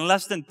Africa in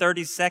less than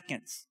 30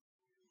 seconds.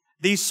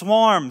 These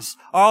swarms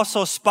are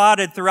also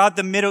spotted throughout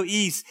the Middle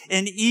East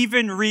and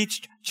even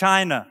reached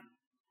China.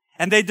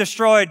 And they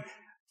destroyed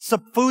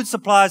food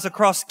supplies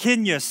across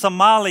Kenya,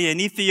 Somalia,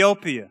 and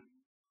Ethiopia.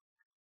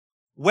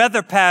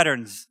 Weather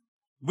patterns.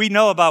 We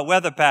know about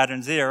weather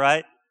patterns here,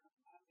 right?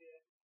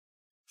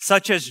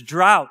 Such as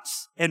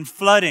droughts and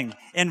flooding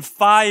and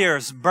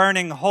fires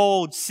burning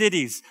whole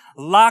cities.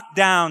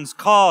 Lockdowns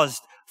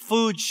caused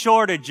food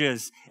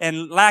shortages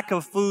and lack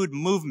of food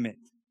movement.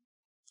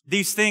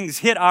 These things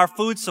hit our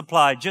food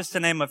supply, just to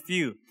name a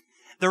few.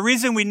 The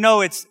reason we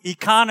know it's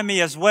economy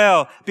as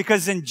well,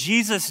 because in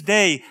Jesus'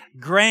 day,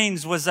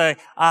 grains was a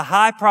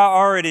high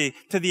priority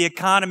to the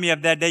economy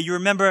of that day. You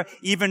remember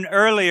even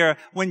earlier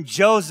when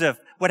Joseph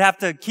would have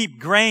to keep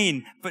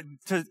grain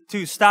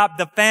to stop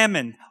the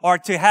famine or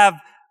to have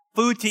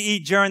food to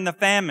eat during the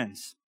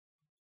famines.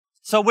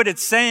 So what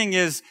it's saying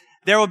is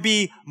there will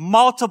be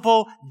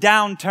multiple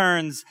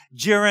downturns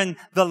during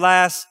the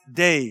last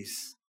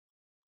days.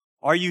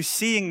 Are you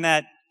seeing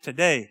that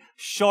today?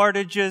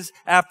 Shortages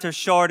after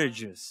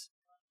shortages.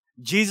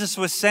 Jesus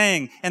was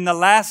saying in the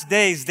last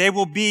days there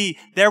will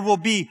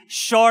be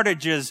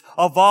shortages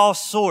of all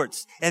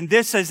sorts. And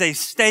this is a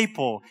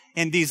staple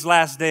in these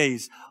last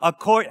days,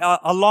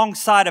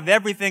 alongside of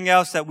everything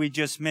else that we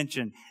just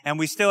mentioned. And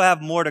we still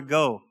have more to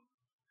go.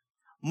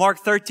 Mark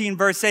 13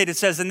 verse 8, it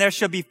says, and there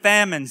shall be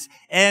famines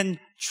and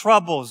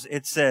troubles,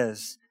 it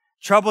says.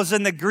 Troubles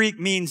in the Greek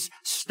means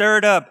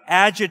stirred up,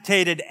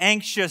 agitated,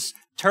 anxious,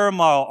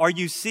 turmoil. Are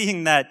you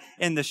seeing that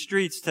in the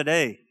streets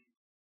today?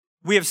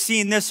 We have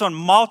seen this on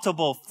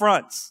multiple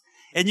fronts,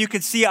 and you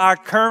can see our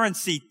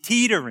currency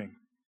teetering.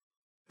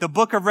 The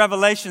book of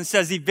Revelation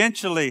says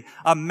eventually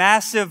a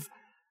massive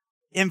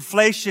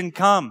inflation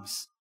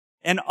comes,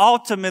 and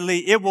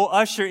ultimately it will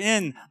usher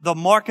in the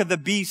mark of the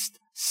beast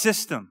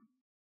system.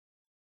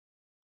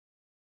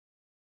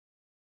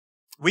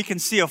 We can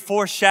see a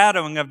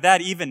foreshadowing of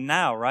that even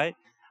now, right?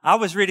 I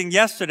was reading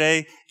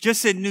yesterday,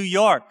 just in New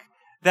York,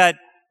 that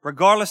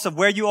regardless of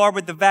where you are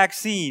with the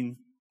vaccine,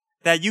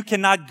 that you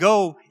cannot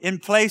go in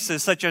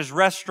places such as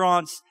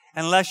restaurants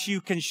unless you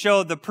can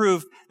show the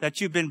proof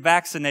that you've been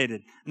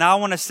vaccinated. Now, I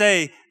want to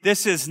say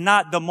this is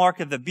not the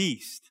mark of the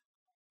beast.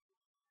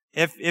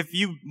 If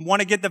you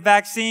want to get the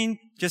vaccine,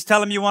 just tell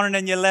them you want it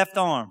in your left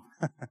arm.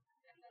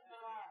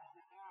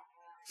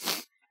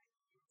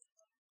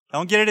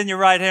 Don't get it in your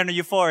right hand or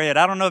your forehead.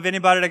 I don't know if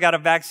anybody that got a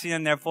vaccine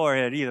in their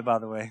forehead either, by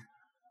the way.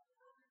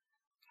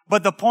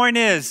 But the point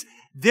is,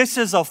 this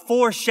is a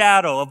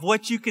foreshadow of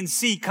what you can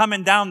see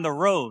coming down the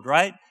road,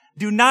 right?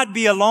 Do not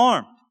be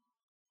alarmed.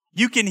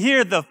 You can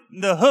hear the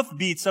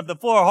hoofbeats of the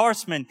four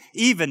horsemen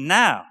even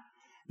now.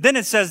 Then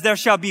it says, there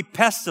shall be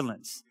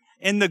pestilence.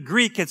 In the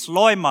Greek, it's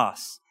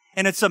loimos,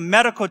 and it's a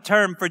medical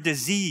term for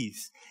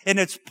disease, and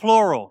it's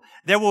plural.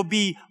 There will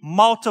be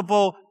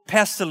multiple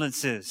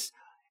pestilences.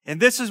 And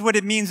this is what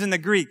it means in the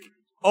Greek.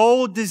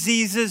 Old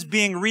diseases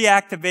being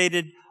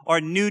reactivated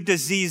or new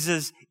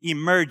diseases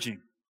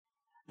emerging.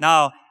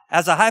 Now,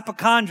 as a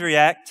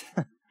hypochondriac,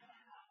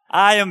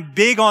 I am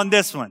big on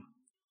this one.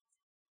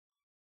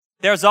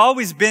 There's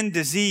always been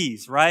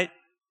disease, right?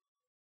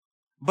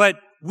 But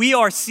we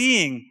are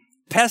seeing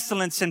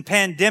pestilence and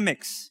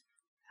pandemics.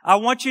 I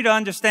want you to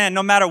understand,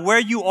 no matter where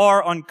you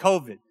are on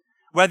COVID,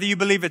 whether you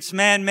believe it's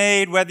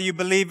man-made, whether you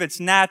believe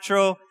it's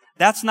natural,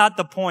 that's not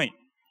the point.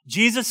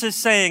 Jesus is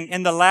saying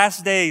in the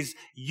last days,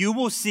 you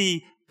will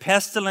see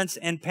pestilence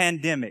and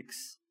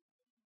pandemics.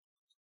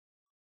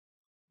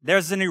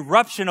 There's an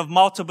eruption of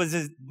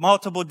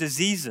multiple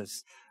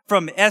diseases,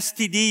 from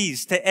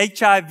STDs to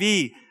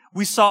HIV.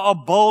 We saw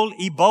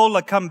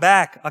Ebola come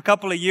back a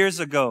couple of years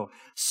ago,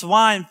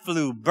 swine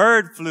flu,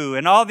 bird flu,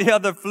 and all the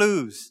other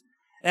flus.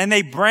 And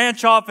they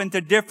branch off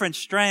into different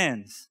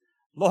strands.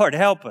 Lord,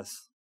 help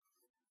us.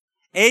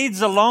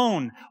 AIDS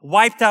alone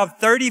wiped out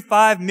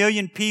 35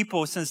 million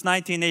people since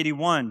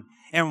 1981.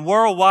 And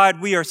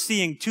worldwide, we are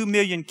seeing 2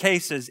 million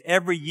cases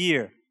every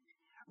year.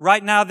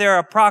 Right now, there are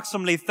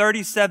approximately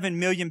 37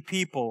 million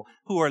people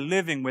who are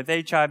living with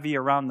HIV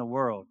around the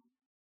world.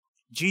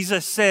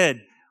 Jesus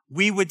said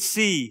we would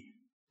see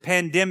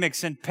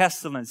pandemics and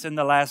pestilence in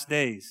the last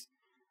days.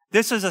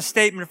 This is a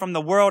statement from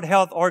the World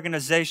Health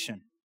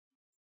Organization.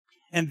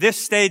 In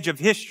this stage of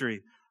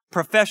history,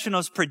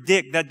 professionals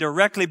predict that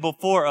directly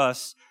before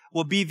us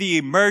will be the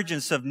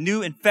emergence of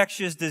new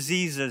infectious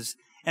diseases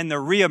and the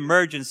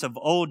reemergence of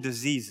old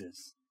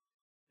diseases.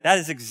 That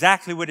is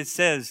exactly what it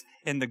says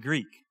in the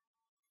Greek.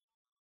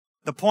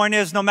 The point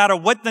is, no matter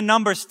what the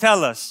numbers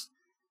tell us,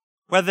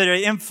 whether they're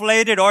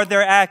inflated or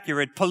they're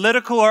accurate,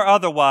 political or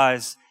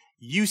otherwise,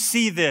 you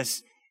see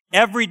this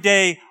every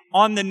day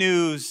on the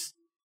news,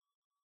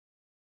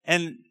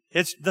 and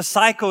the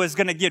cycle is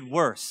going to get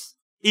worse.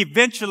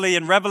 Eventually,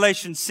 in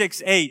Revelation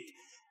 6:8,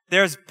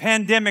 there's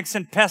pandemics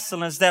and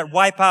pestilence that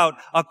wipe out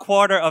a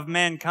quarter of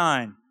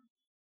mankind.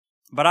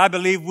 But I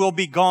believe we'll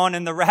be gone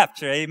in the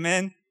rapture.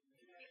 Amen.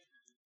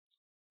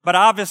 But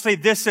obviously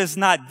this is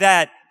not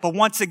that. But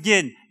once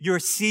again, you're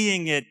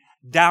seeing it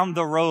down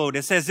the road.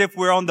 It's as if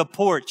we're on the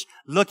porch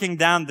looking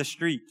down the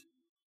street.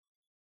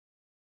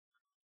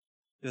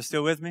 You're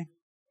still with me?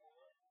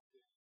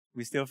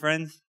 We still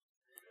friends?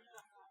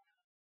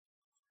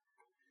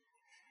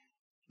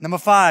 Number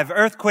 5,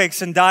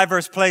 earthquakes in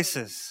diverse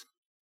places.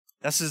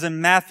 This is in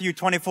Matthew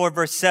 24,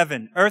 verse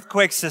 7.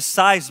 Earthquakes is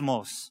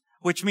seismos,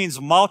 which means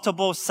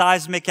multiple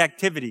seismic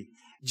activity.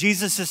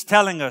 Jesus is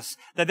telling us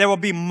that there will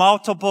be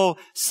multiple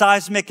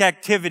seismic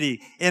activity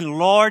in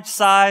large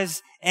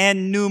size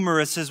and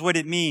numerous is what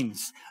it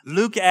means.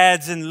 Luke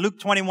adds in Luke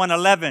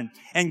 21:11,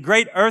 and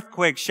great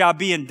earthquakes shall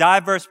be in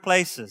diverse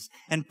places,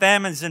 and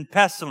famines and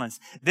pestilence.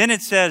 Then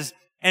it says,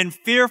 and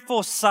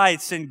fearful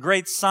sights and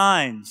great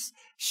signs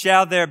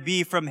shall there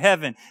be from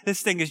heaven.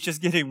 This thing is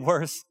just getting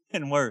worse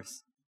and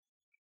worse.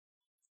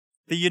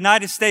 The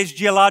United States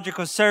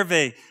Geological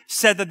Survey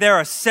said that there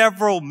are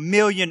several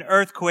million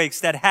earthquakes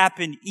that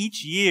happen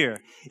each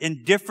year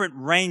in different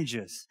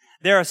ranges.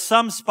 There are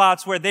some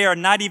spots where they are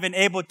not even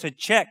able to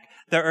check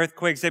the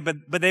earthquakes,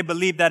 but they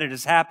believe that it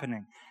is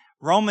happening.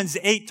 Romans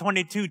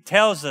 8:22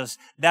 tells us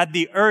that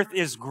the earth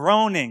is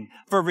groaning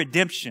for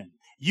redemption.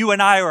 You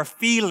and I are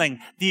feeling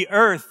the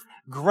earth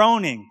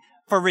groaning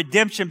for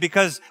redemption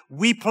because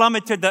we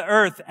plummeted the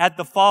earth at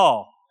the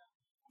fall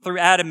through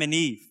Adam and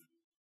Eve.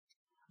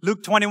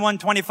 Luke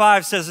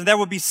 21:25 says, and there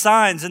will be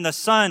signs in the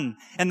sun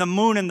and the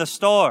moon and the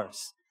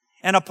stars,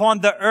 and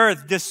upon the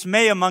earth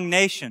dismay among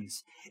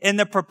nations, in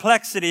the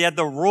perplexity at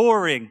the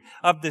roaring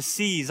of the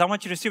seas. I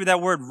want you to see what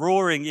that word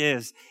roaring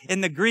is.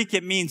 In the Greek,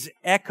 it means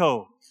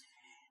echo.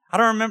 I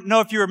don't know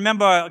if you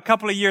remember a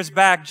couple of years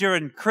back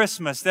during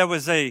Christmas, there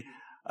was a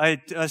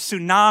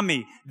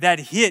tsunami that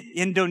hit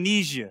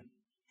Indonesia.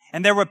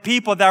 And there were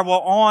people that were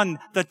on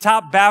the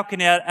top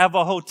balcony of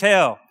a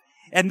hotel.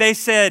 And they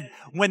said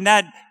when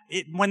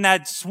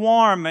that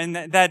swarm and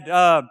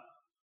that,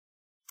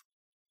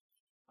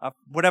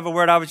 whatever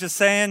word I was just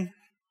saying,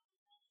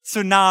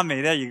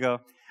 tsunami, there you go.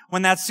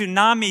 When that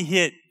tsunami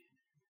hit,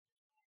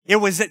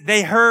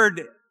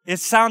 it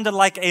sounded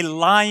like a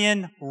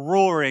lion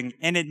roaring,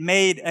 and it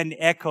made an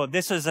echo.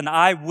 This is an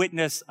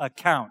eyewitness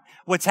account.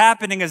 What's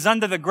happening is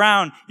under the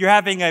ground, you're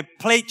having a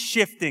plate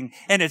shifting,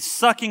 and it's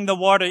sucking the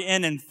water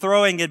in and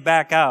throwing it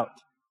back out.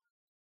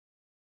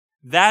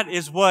 That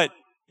is what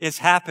is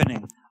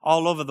happening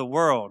all over the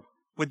world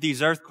with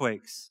these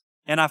earthquakes.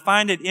 And I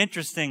find it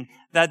interesting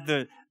that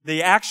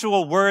the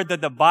actual word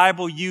that the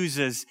Bible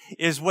uses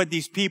is what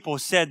these people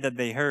said that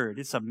they heard.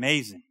 It's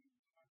amazing.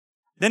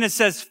 Then it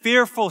says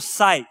fearful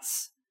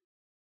sights.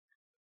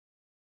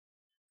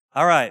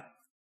 All right.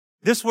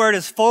 This word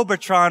is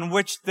phobotron,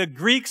 which the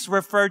Greeks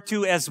refer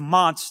to as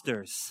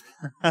monsters.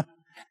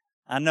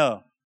 I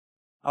know.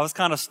 I was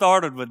kind of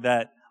startled with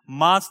that.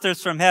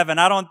 Monsters from heaven.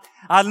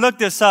 I looked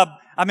this up.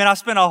 I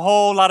spent a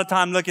whole lot of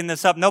time looking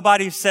this up.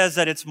 Nobody says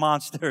that it's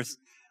monsters.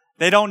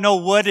 They don't know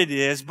what it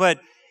is, but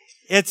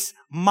it's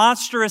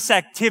monstrous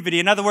activity.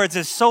 In other words,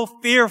 it's so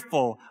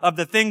fearful of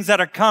the things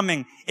that are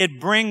coming, it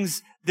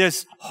brings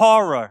this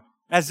horror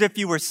as if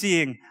you were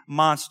seeing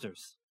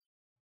monsters.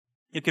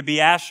 It could be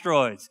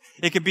asteroids.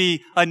 It could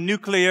be a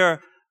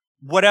nuclear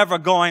whatever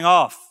going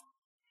off.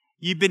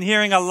 You've been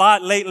hearing a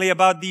lot lately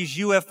about these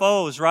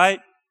UFOs, right?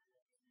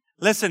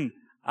 Listen,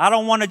 I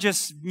don't want to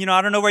just,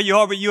 I don't know where you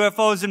are with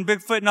UFOs and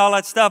Bigfoot and all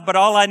that stuff, but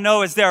all I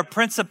know is there are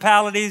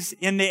principalities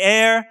in the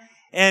air,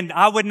 and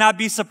I would not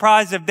be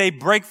surprised if they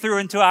break through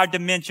into our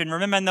dimension.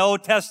 Remember in the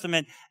Old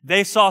Testament,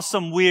 they saw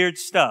some weird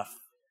stuff.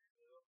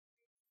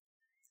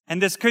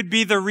 And this could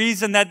be the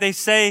reason that they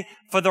say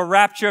for the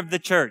rapture of the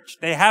church.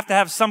 They have to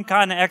have some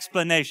kind of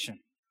explanation.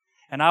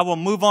 And I will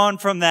move on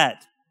from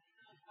that.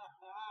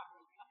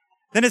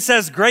 Then it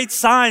says great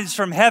signs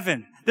from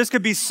heaven. This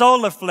could be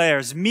solar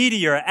flares,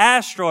 meteor,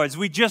 asteroids.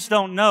 We just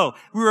don't know.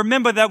 We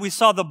remember that we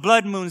saw the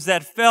blood moons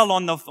that fell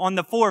on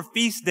the 4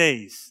 feast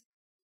days.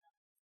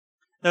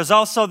 There's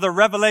also the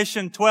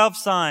Revelation 12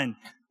 sign,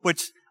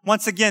 which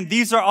once again,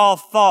 these are all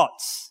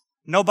thoughts.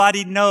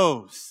 Nobody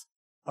knows.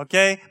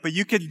 Okay? But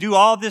you could do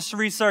all this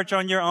research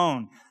on your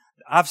own.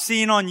 I've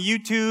seen on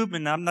YouTube,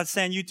 and I'm not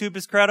saying YouTube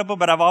is credible,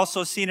 but I've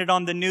also seen it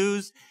on the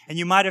news, and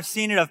you might have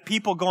seen it of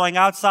people going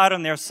outside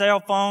on their cell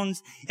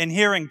phones and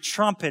hearing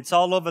trumpets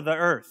all over the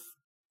earth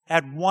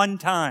at one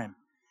time.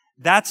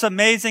 That's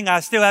amazing.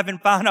 I still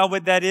haven't found out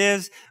what that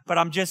is, but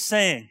I'm just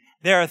saying.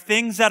 There are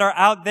things that are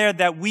out there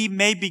that we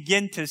may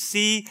begin to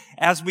see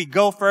as we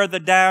go further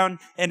down,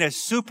 and it's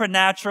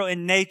supernatural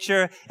in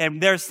nature,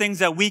 and there's things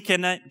that we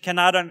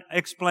cannot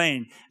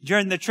explain.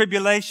 During the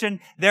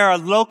tribulation, there are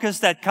locusts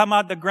that come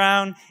out the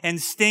ground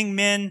and sting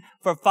men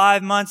for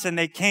 5 months and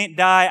they can't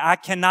die. I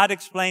cannot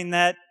explain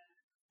that,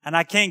 and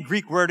I can't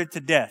Greek word it to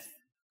death.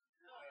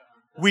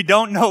 We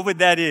don't know what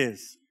that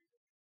is.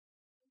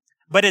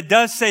 But it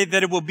does say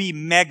that it will be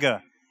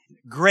mega,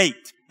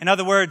 great. In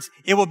other words,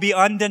 it will be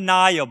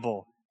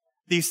undeniable,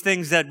 these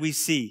things that we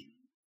see.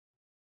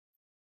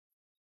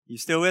 You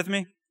still with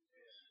me?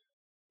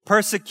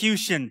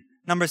 Persecution,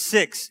 number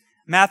 6.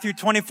 Matthew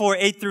 24,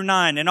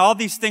 8-9. And all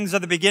these things are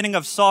the beginning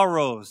of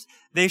sorrows.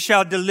 They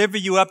shall deliver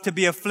you up to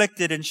be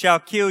afflicted and shall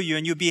kill you,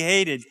 and you be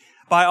hated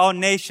by all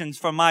nations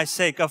for my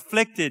sake.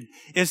 Afflicted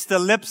is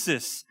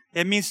thlipsis.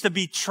 It means to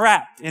be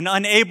trapped and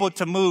unable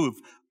to move.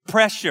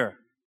 Pressure.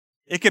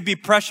 It could be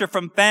pressure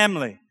from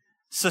family,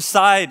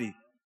 society,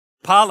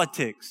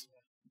 politics,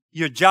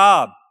 your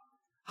job,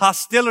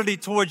 hostility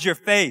towards your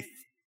faith.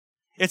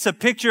 It's a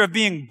picture of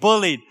being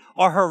bullied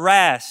or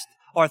harassed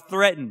or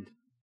threatened.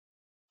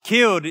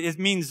 Killed, it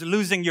means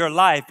losing your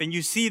life. And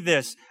you see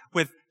this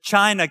with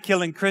China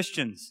killing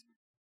Christians.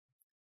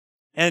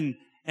 And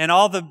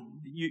all the,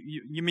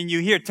 you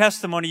hear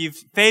testimony.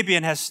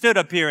 Fabian has stood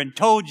up here and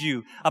told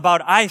you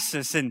about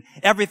ISIS and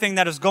everything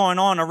that is going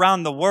on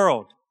around the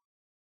world.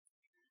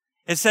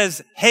 It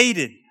says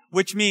hated,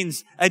 which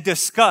means a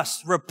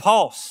disgust,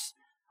 repulse,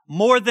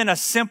 more than a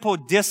simple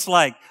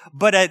dislike,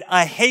 but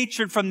a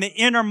hatred from the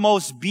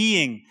innermost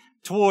being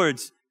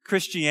towards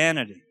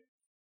Christianity.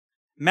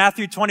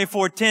 Matthew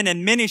 24:10,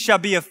 and many shall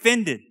be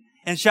offended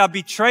and shall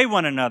betray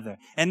one another,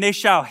 and they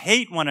shall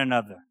hate one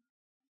another.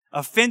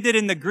 Offended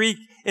in the Greek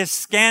is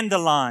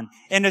scandalon,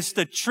 and it's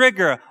the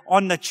trigger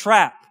on the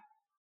trap.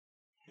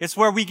 It's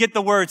where we get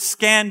the word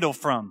scandal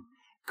from.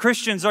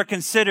 Christians are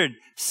considered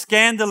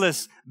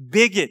scandalous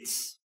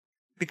bigots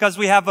because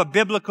we have a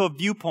biblical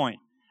viewpoint.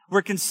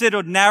 We're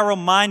considered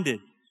narrow-minded.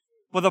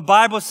 Well, the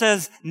Bible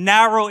says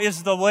narrow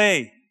is the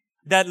way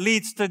that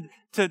leads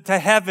to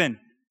heaven,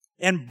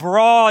 and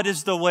broad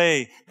is the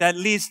way that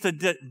leads to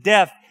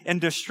death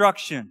and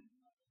destruction.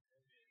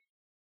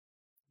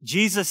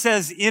 Jesus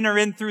says, enter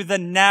in through the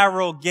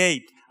narrow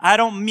gate. I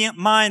don't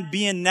mind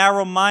being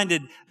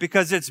narrow-minded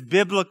because it's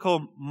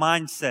biblical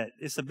mindset.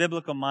 It's a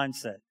biblical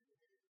mindset.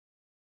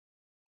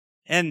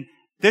 And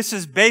this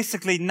is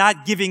basically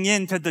not giving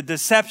in to the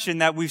deception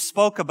that we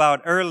spoke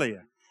about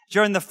earlier.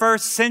 During the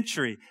first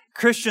century,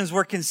 Christians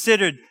were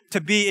considered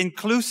to be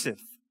inclusive,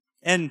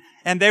 and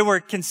they were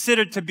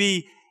considered to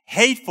be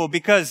hateful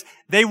because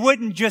they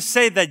wouldn't just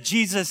say that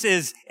Jesus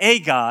is a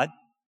God.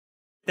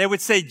 They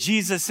would say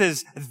Jesus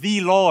is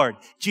the Lord.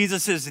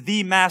 Jesus is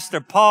the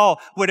Master. Paul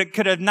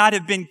could have not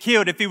have been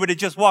killed if he would have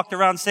just walked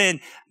around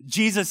saying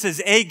Jesus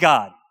is a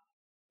God.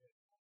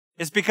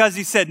 It's because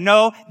he said,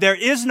 no, there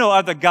is no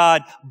other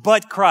God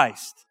but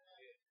Christ.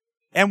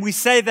 And we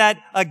say that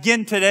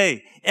again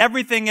today.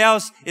 Everything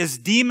else is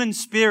demon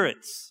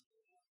spirits.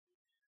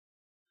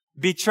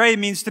 Betray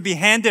means to be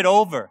handed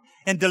over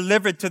and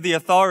delivered to the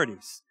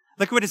authorities.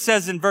 Look what it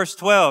says in verse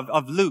 12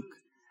 of Luke.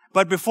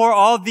 But before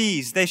all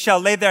these, they shall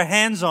lay their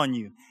hands on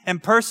you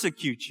and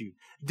persecute you,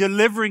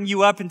 delivering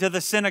you up into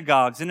the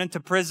synagogues and into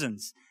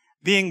prisons,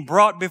 being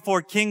brought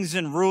before kings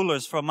and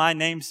rulers for my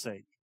name's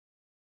sake.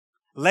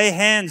 Lay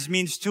hands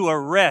means to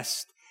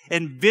arrest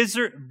and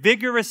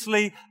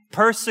vigorously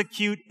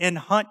persecute and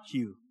hunt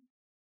you.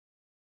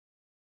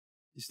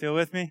 You still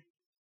with me?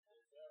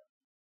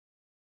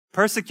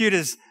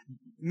 Persecute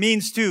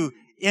means to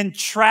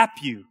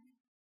entrap you.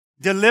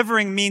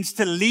 Delivering means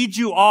to lead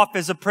you off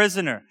as a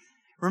prisoner.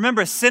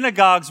 Remember,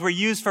 synagogues were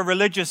used for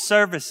religious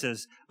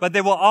services, but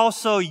they were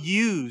also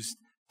used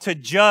to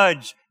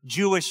judge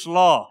Jewish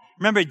law.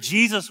 Remember,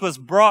 Jesus was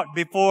brought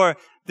before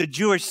the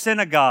Jewish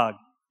synagogue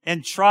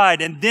and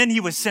tried, and then he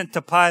was sent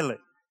to Pilate.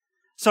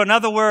 So in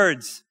other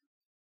words,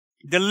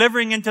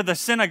 delivering into the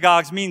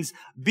synagogues means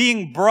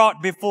being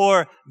brought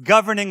before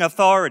governing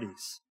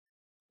authorities.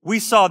 We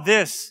saw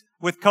this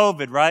with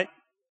COVID, right?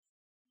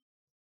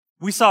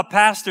 We saw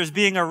pastors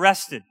being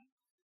arrested.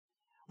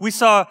 We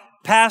saw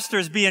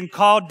pastors being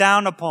called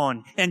down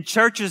upon and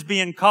churches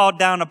being called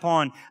down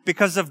upon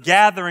because of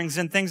gatherings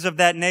and things of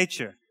that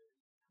nature.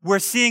 We're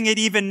seeing it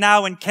even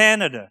now in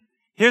Canada.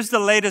 Here's the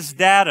latest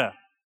data.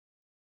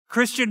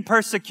 Christian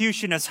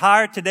persecution is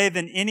higher today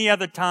than any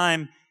other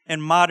time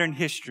in modern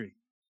history.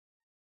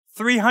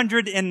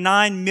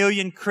 309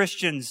 million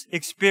Christians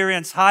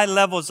experience high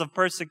levels of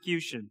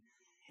persecution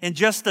in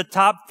just the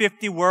top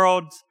 50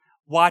 world's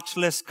watch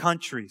list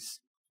countries.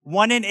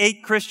 1 in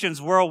 8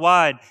 Christians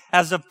worldwide,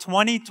 as of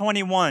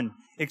 2021,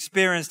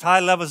 experienced high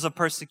levels of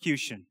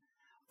persecution.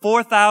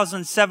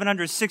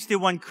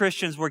 4,761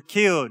 Christians were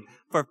killed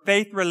for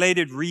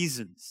faith-related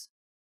reasons.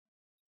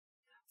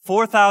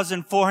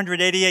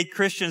 4,488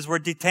 Christians were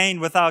detained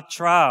without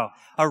trial,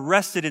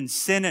 arrested and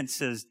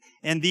sentenced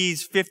in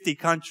these 50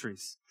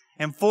 countries.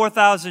 And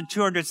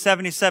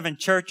 4,277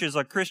 churches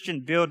or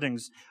Christian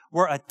buildings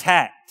were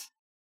attacked.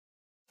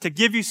 To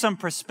give you some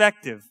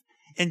perspective,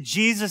 in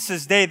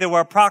Jesus' day, there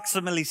were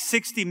approximately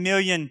 60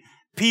 million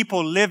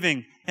people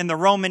living in the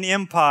Roman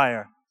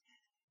Empire.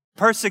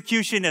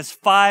 Persecution is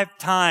 5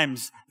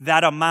 times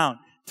that amount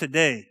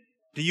today.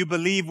 Do you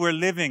believe we're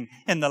living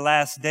in the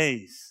last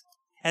days?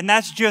 And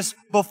that's just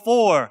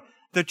before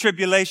the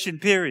tribulation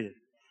period.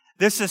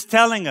 This is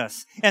telling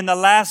us in the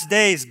last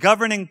days,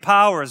 governing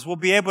powers will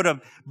be able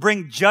to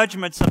bring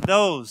judgments of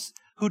those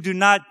who do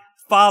not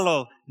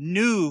follow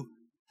new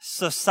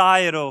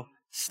societal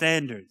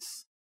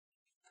standards.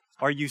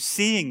 Are you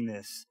seeing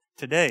this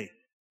today?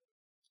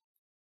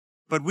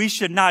 But we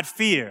should not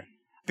fear.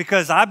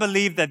 because I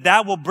believe that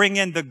that will bring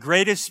in the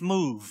greatest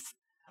move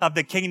of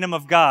the kingdom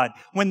of God.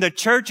 When the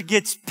church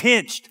gets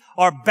pinched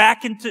or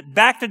backed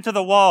into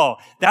the wall,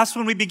 that's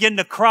when we begin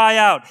to cry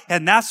out,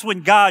 and that's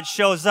when God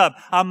shows up.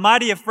 I'm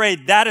mighty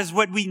afraid that is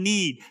what we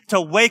need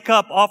to wake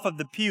up off of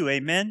the pew.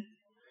 Amen?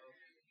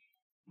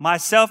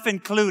 Myself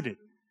included.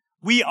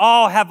 We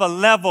all have a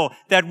level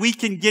that we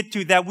can get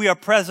to that we are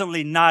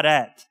presently not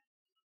at.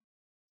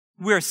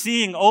 We're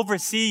seeing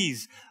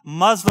overseas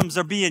Muslims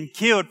are being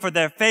killed for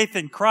their faith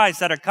in Christ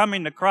that are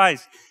coming to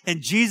Christ.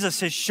 And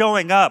Jesus is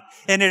showing up,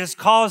 and it is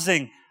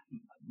causing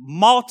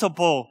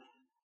multiple,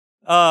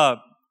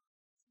 I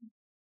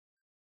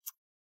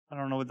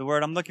don't know what the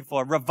word I'm looking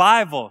for,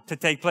 revival to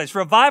take place.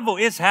 Revival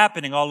is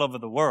happening all over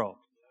the world.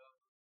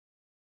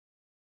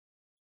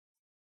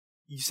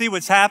 You see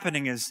what's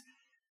happening is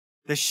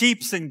the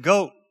sheeps and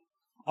goat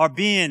are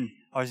being,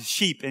 or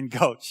sheep and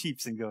goat,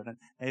 sheeps and goat.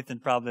 Nathan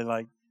probably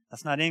like,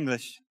 that's not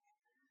English.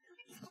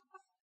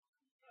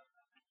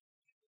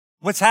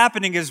 What's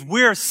happening is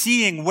we're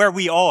seeing where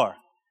we are.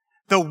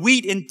 The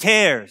wheat and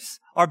tares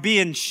are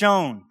being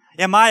shown.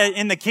 Am I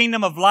in the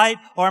kingdom of light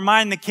or am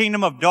I in the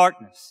kingdom of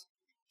darkness?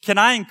 Can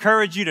I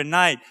encourage you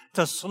tonight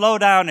to slow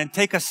down and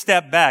take a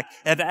step back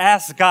and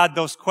ask God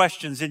those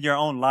questions in your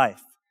own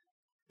life?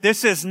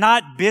 This is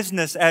not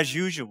business as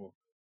usual.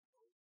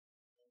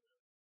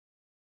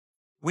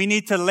 We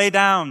need to lay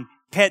down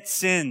pet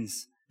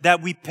sins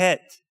that we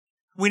pet.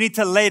 We need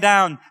to lay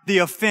down the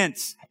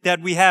offense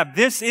that we have.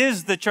 This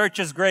is the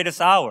church's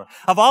greatest hour.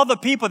 Of all the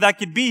people that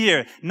could be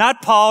here,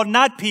 not Paul,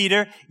 not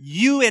Peter,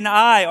 you and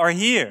I are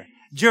here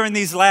during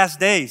these last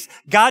days.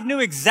 God knew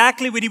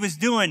exactly what he was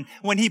doing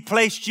when he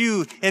placed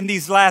you in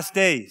these last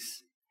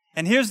days.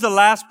 And here's the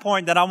last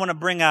point that I want to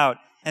bring out,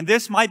 and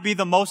this might be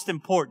the most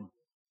important.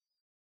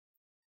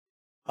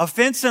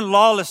 Offense and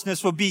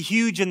lawlessness will be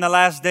huge in the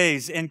last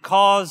days and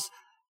cause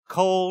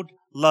cold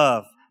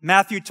love.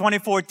 Matthew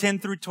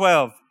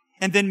 24:10-12.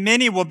 And then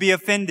many will be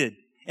offended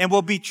and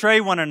will betray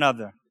one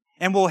another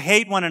and will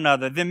hate one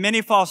another. Then many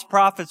false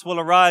prophets will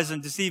arise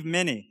and deceive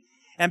many.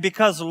 And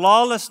because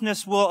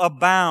lawlessness will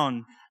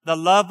abound, the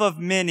love of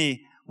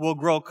many will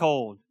grow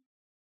cold.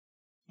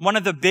 One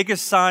of the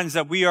biggest signs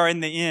that we are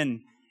in the end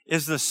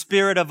is the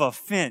spirit of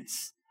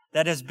offense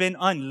that has been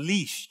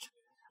unleashed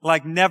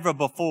like never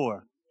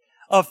before.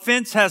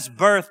 Offense has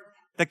birthed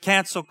the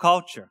cancel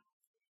culture.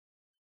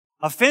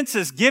 Offense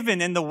is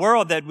given in the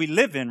world that we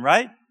live in,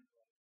 right?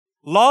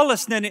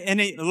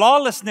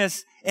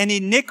 Lawlessness and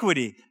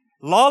iniquity.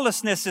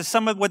 Lawlessness is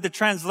some of what the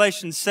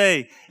translations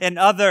say in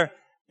other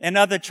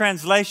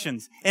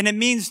translations. And it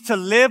means to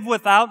live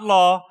without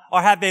law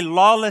or have a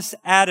lawless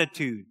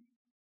attitude.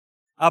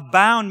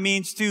 Abound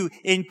means to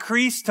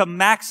increase to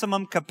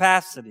maximum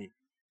capacity.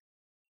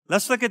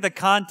 Let's look at the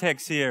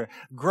context here.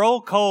 Grow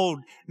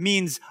cold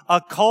means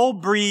a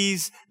cold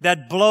breeze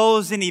that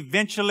blows and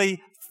eventually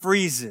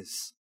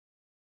freezes.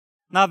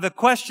 Now, the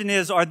question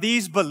is, are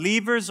these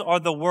believers or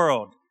the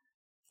world?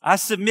 I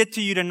submit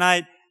to you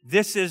tonight,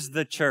 this is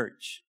the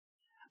church.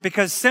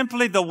 Because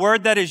simply the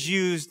word that is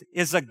used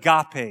is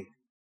agape.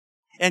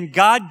 And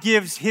God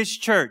gives his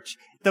church,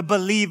 the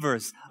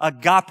believers,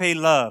 agape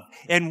love.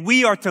 And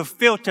we are to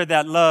filter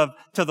that love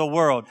to the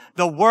world.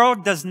 The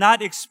world does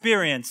not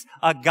experience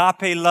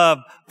agape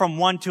love from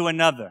one to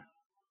another.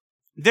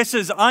 This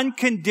is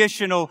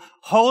unconditional,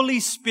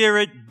 Holy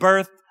Spirit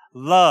birthed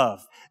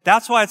love.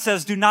 That's why it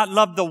says, do not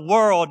love the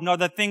world nor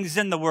the things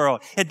in the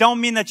world. It don't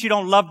mean that you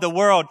don't love the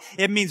world.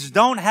 It means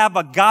don't have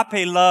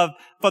agape love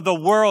for the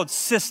world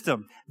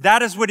system.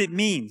 That is what it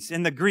means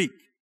in the Greek.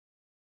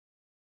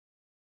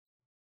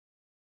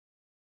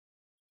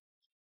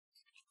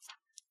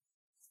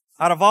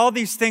 Out of all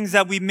these things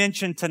that we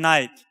mentioned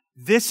tonight,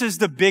 this is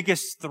the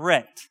biggest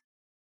threat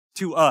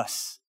to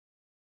us.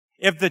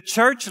 If the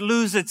church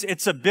loses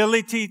its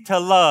ability to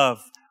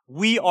love,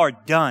 we are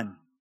done.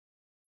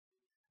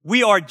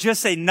 We are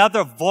just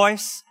another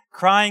voice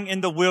crying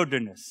in the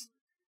wilderness.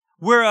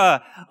 We're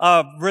a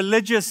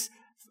religious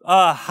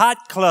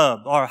hot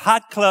tub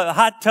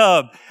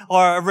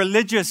or a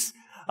religious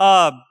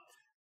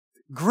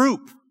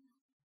group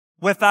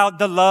without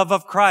the love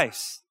of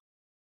Christ.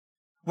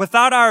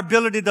 Without our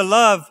ability to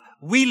love,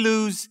 we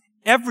lose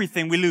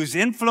everything. We lose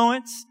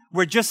influence.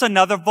 We're just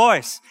another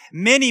voice.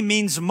 Many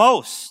means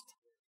most.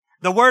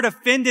 The word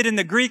offended in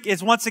the Greek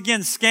is once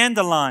again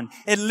scandalon.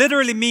 It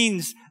literally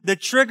means the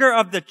trigger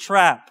of the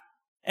trap.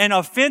 An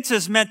offense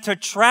is meant to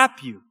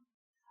trap you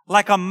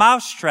like a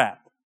mouse trap.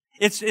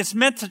 It's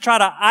meant to try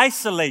to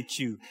isolate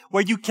you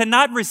where you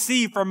cannot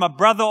receive from a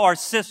brother or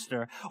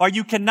sister, or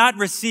you cannot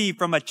receive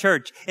from a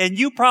church. And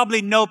you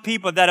probably know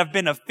people that have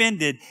been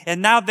offended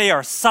and now they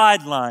are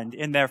sidelined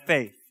in their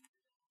faith.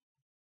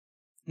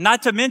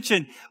 Not to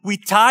mention, we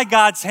tie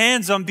God's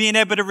hands on being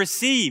able to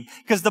receive,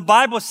 because the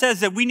Bible says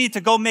that we need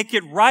to go make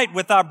it right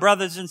with our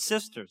brothers and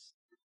sisters.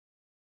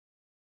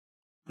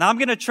 Now, I'm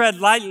going to tread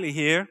lightly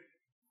here,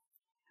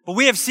 but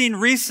we have seen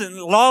recent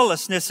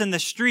lawlessness in the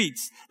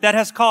streets that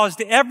has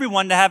caused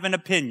everyone to have an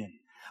opinion.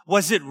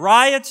 Was it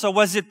riots or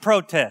was it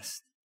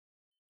protest?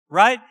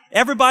 Right?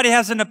 Everybody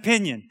has an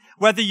opinion.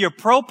 Whether you're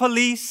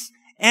pro-police,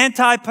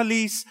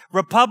 anti-police,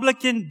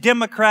 Republican,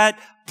 Democrat,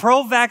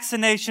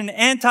 pro-vaccination,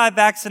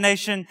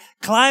 anti-vaccination,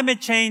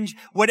 climate change,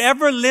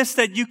 whatever list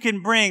that you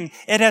can bring,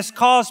 it has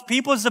caused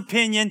people's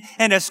opinion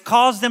and has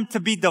caused them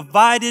to be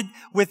divided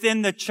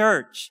within the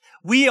church.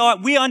 We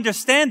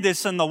understand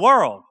this in the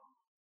world,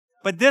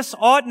 but this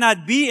ought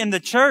not be in the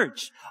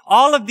church.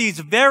 All of these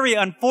very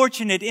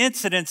unfortunate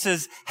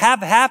incidences have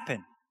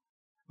happened.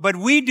 But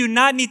we do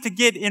not need to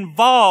get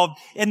involved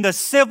in the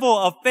civil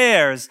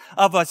affairs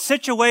of a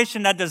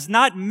situation that is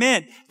not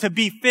meant to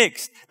be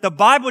fixed. The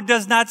Bible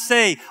does not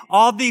say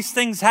all these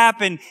things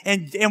happen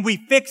and we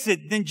fix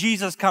it, then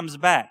Jesus comes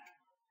back.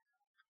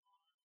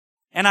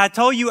 And I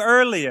told you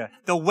earlier,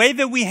 the way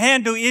that we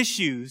handle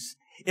issues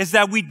is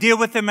that we deal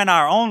with them in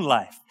our own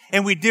life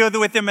and we deal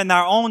with them in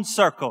our own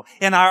circle,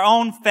 in our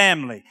own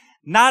family,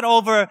 not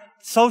over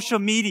social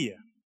media.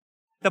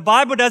 The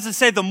Bible doesn't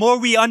say the more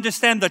we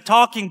understand the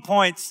talking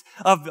points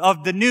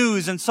of the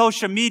news and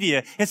social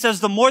media. It says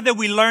the more that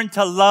we learn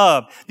to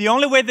love. The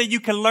only way that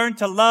you can learn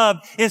to love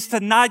is to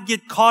not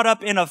get caught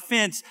up in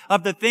offense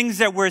of the things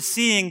that we're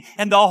seeing.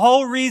 And the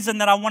whole reason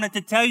that I wanted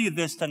to tell you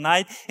this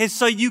tonight is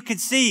so you could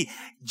see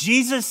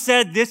Jesus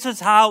said this is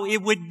how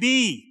it would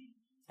be.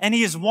 And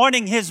he is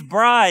warning his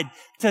bride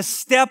to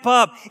step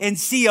up and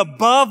see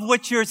above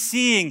what you're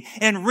seeing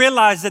and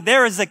realize that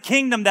there is a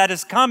kingdom that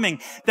is coming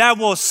that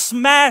will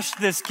smash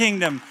this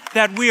kingdom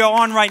that we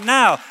are on right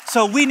now.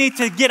 So we need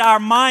to get our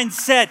mind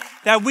set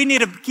that we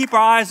need to keep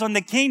our eyes on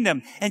the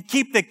kingdom and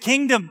keep the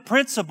kingdom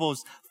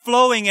principles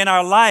flowing in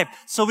our life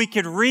so we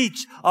can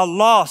reach a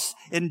lost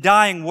and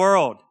dying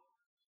world.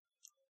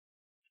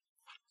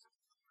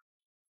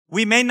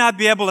 We may not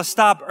be able to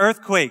stop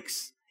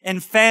earthquakes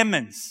and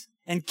famines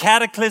and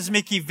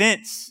cataclysmic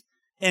events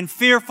and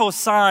fearful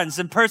signs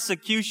and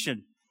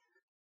persecution,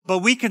 but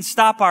we can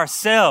stop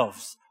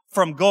ourselves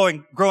from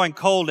growing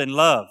cold in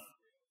love.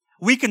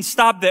 We can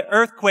stop the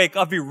earthquake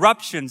of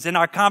eruptions in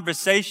our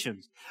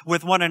conversations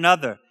with one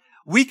another.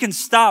 We can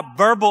stop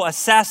verbal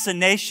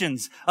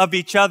assassinations of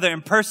each other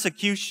and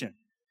persecution.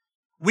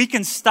 We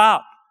can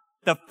stop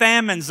the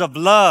famines of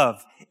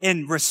love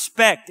and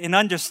respect and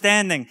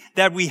understanding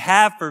that we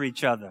have for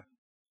each other.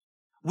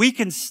 We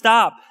can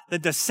stop the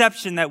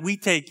deception that we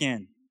take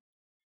in.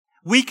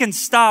 We can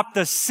stop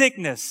the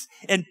sickness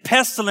and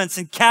pestilence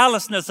and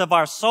callousness of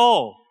our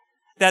soul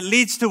that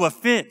leads to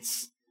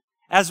offense.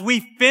 As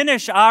we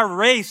finish our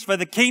race for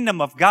the kingdom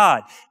of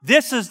God,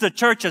 this is the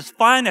church's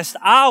finest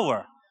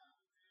hour.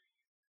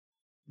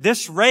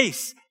 This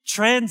race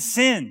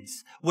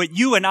transcends what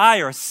you and I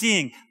are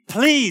seeing.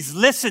 Please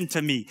listen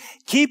to me.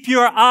 Keep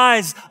your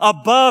eyes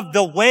above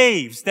the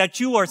waves that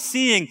you are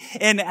seeing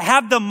and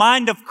have the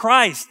mind of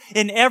Christ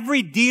in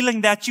every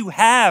dealing that you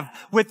have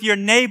with your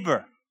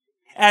neighbor,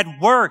 at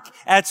work,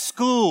 at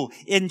school,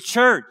 in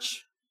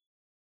church.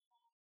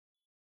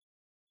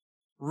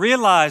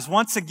 Realize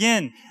once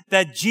again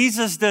that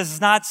Jesus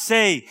does not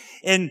say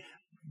in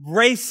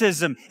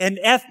racism and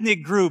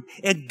ethnic group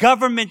and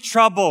government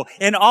trouble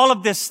and all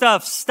of this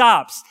stuff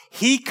stops.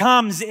 He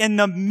comes in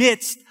the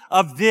midst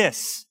of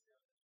this.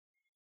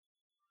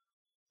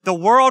 The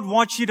world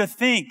wants you to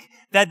think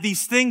that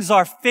these things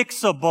are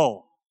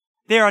fixable.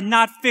 They are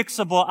not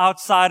fixable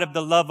outside of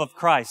the love of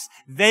Christ.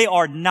 They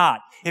are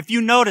not. If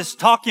you notice,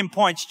 talking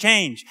points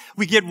change.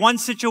 We get one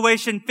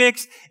situation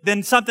fixed,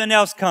 then something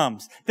else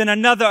comes. Then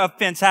another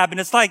offense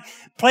happens. It's like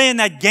playing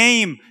that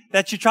game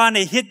that you're trying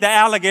to hit the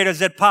alligators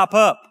that pop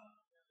up.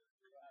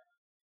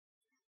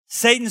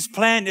 Satan's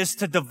plan is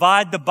to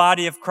divide the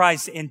body of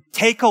Christ and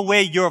take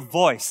away your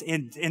voice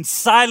and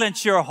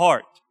silence your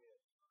heart.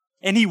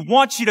 And he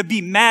wants you to be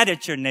mad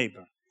at your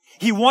neighbor.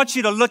 He wants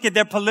you to look at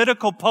their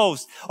political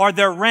post or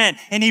their rant,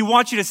 and he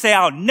wants you to say,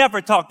 I'll never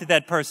talk to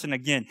that person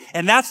again.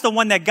 And that's the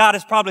one that God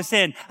is probably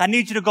saying, I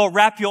need you to go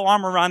wrap your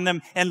arm around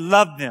them and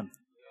love them.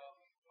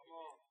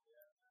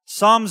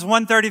 Psalms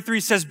 133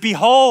 says,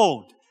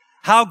 behold,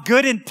 how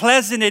good and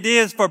pleasant it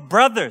is for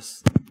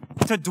brothers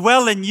to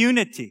dwell in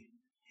unity.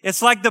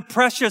 It's like the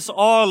precious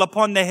oil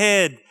upon the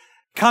head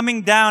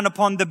coming down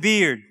upon the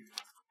beard.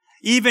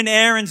 Even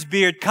Aaron's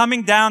beard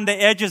coming down the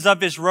edges of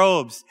his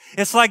robes.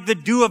 It's like the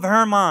dew of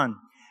Hermon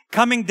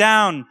coming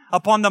down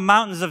upon the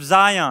mountains of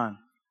Zion.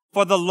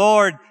 For the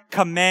Lord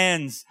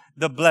commands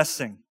the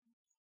blessing.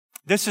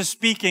 This is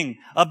speaking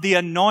of the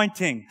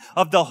anointing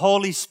of the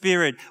Holy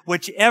Spirit,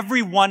 which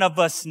every one of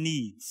us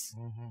needs.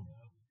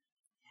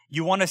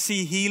 You want to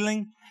see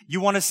healing? You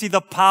want to see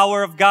the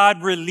power of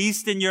God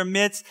released in your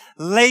midst?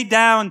 Lay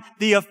down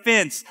the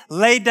offense.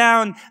 Lay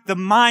down the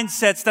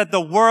mindsets that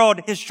the world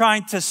is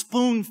trying to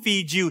spoon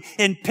feed you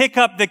and pick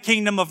up the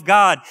kingdom of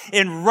God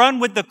and run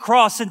with the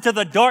cross into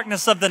the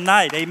darkness of the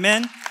night.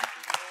 Amen.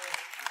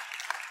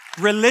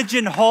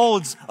 Religion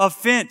holds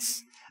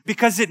offense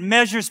because it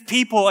measures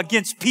people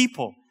against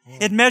people.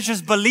 It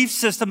measures belief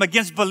system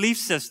against belief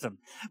system.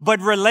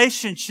 But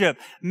relationship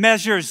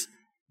measures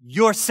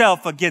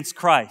yourself against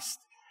Christ.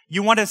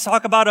 You want to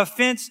talk about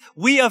offense?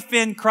 We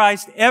offend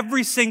Christ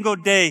every single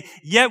day,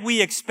 yet we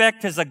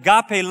expect his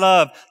agape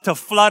love to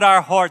flood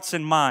our hearts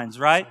and minds,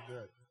 right?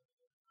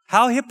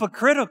 How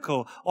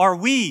hypocritical are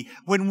we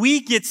when we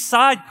get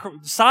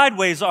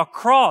sideways or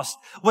crossed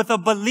with a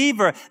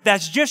believer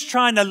that's just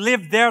trying to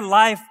live their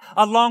life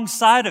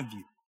alongside of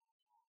you?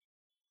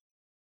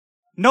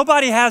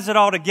 Nobody has it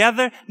all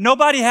together.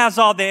 Nobody has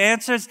all the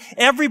answers.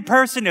 Every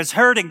person is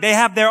hurting. They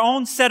have their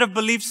own set of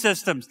belief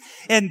systems,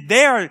 and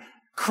they're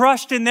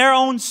crushed in their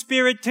own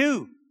spirit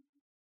too.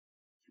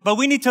 But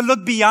we need to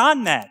look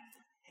beyond that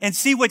and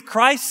see what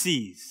Christ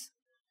sees.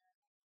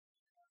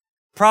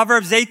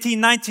 Proverbs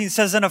 18:19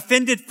 says, an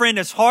offended friend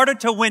is harder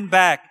to win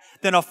back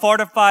than a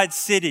fortified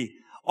city.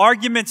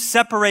 Arguments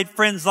separate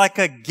friends like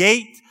a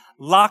gate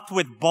locked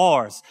with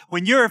bars.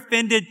 When you're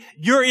offended,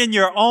 you're in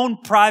your own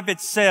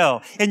private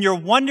cell and you're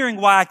wondering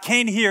why I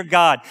can't hear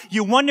God.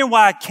 You wonder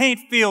why I can't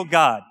feel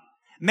God.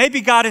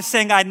 Maybe God is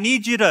saying, I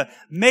need you to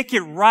make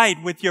it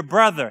right with your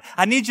brother.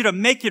 I need you to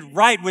make it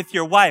right with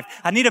your wife.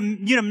 I need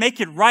you to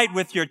make it right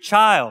with your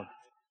child,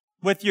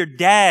 with your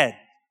dad,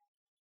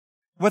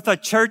 with a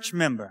church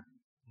member.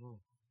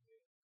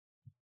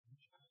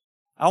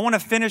 I want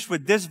to finish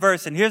with this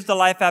verse, and here's the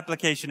life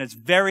application. It's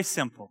very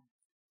simple.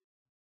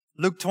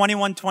 Luke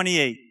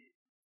 21:28.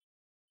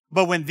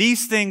 But when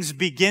these things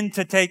begin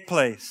to take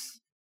place,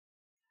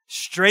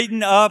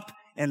 straighten up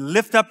and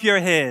lift up your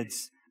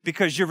heads,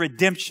 because your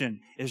redemption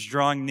is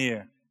drawing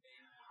near.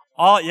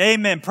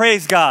 Amen.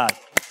 Praise God.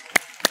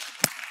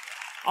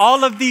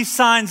 All of these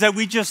signs that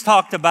we just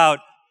talked about,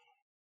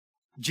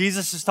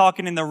 Jesus is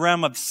talking in the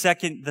realm of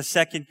the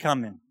second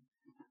coming.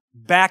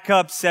 Back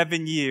up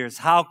 7 years.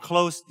 How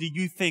close do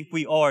you think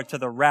we are to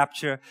the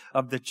rapture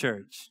of the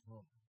church?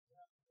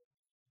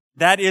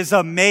 That is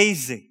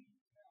amazing.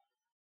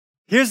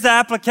 Here's the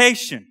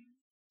application.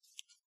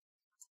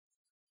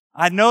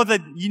 I know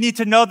that you need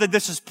to know that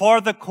this is part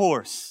of the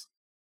course.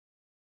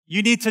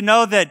 You need to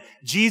know that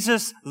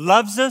Jesus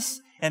loves us,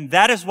 and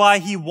that is why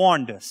He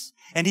warned us.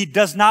 And He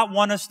does not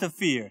want us to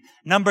fear.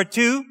 Number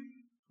 2,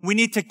 we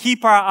need to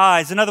keep our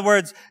eyes. In other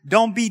words,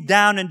 don't be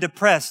down and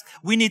depressed.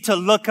 We need to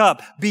look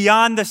up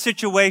beyond the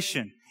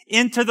situation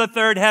into the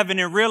third heaven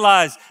and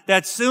realize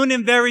that soon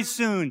and very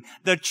soon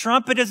the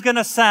trumpet is going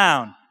to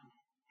sound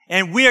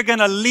and we are going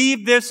to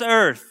leave this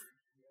earth.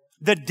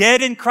 The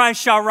dead in Christ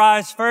shall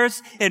rise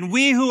first, and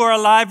we who are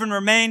alive and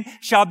remain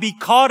shall be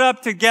caught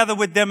up together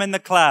with them in the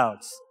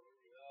clouds.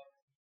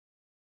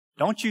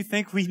 Don't you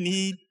think we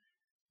need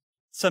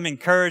some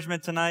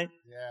encouragement tonight?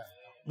 Yeah.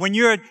 When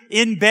you're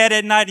in bed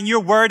at night and you're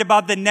worried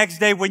about the next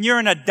day, when you're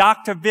in a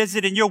doctor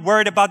visit and you're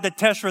worried about the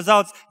test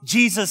results,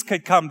 Jesus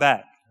could come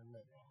back.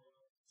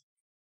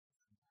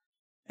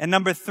 And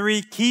number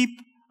 3, keep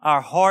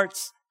our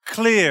hearts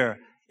clear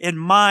and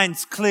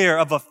minds clear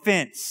of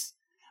offense.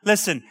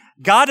 Listen,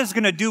 God is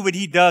going to do what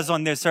He does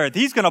on this earth.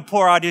 He's going to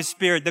pour out His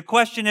Spirit. The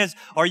question is,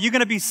 are you going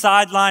to be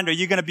sidelined or are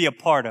you going to be a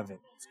part of it?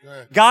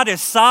 God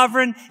is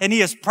sovereign and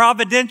He is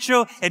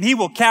providential and He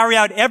will carry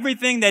out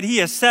everything that He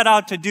has set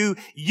out to do.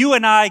 You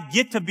and I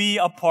get to be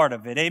a part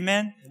of it.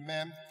 Amen?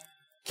 Amen.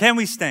 Can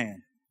we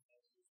stand?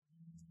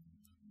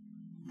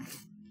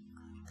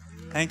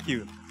 Thank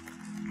you.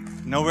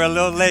 I know we're a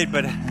little late,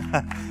 but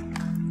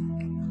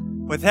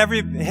with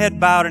every head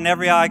bowed and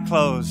every eye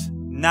closed,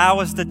 now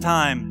is the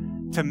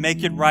time to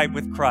make it right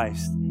with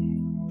Christ.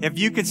 If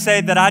you could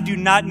say that I do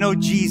not know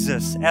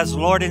Jesus as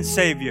Lord and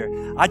Savior,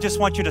 I just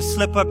want you to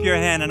slip up your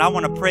hand and I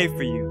want to pray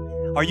for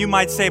you. Or you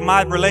might say,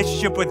 my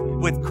relationship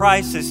with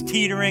Christ is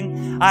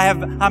teetering.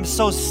 I'm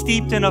so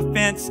steeped in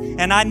offense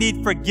and I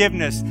need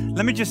forgiveness.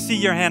 Let me just see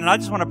your hand and I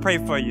just want to pray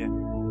for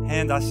you.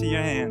 Hand, I see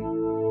your hand.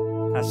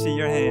 I see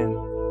your hand.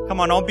 Come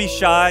on, don't be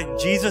shy.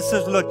 Jesus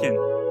is looking.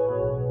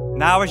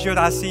 Now is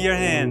I see your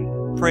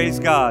hand. Praise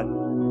God.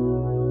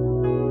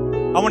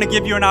 I want to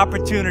give you an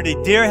opportunity.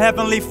 Dear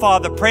Heavenly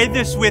Father, pray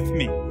this with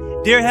me.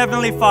 Dear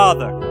Heavenly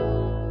Father,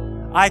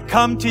 I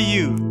come to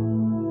you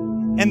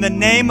in the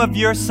name of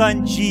your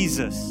Son,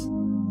 Jesus,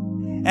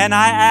 and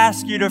I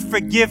ask you to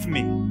forgive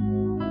me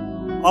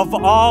of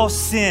all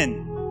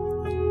sin.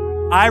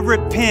 I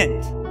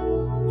repent.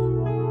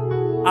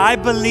 I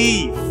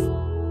believe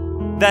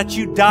that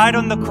you died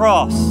on the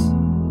cross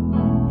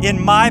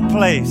in my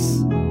place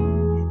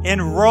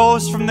and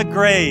rose from the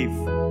grave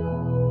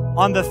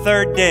on the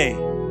third day.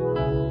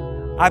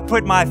 I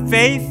put my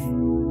faith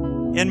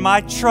and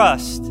my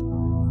trust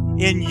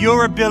in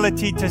your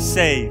ability to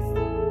save.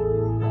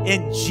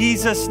 In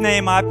Jesus'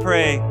 name I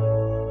pray.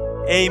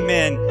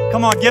 Amen.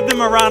 Come on, give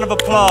them a round of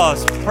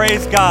applause.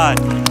 Praise God.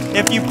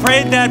 If you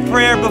prayed that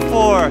prayer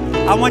before,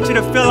 I want you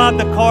to fill out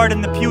the card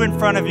in the pew in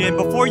front of you. And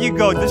before you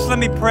go, just let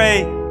me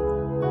pray.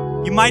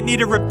 You might need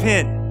to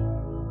repent.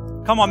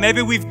 Come on,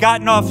 maybe we've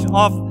gotten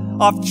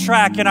off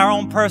track in our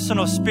own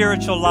personal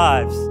spiritual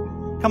lives.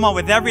 Come on,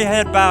 with every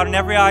head bowed and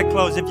every eye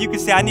closed, if you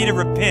could say, I need to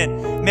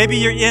repent. Maybe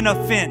you're in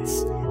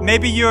offense.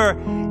 Maybe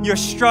you're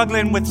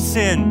struggling with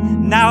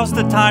sin. Now's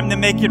the time to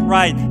make it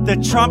right. The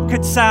trump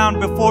could sound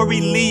before we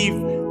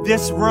leave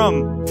this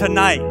room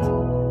tonight.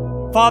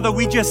 Father,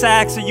 we just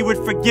ask that you would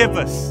forgive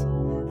us,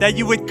 that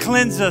you would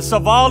cleanse us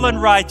of all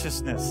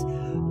unrighteousness.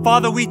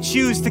 Father, we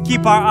choose to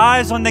keep our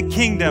eyes on the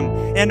kingdom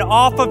and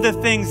off of the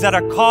things that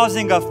are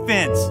causing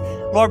offense.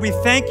 Lord, we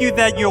thank you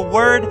that your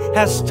word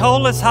has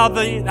told us how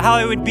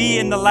it would be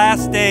in the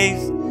last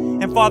days.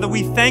 And Father,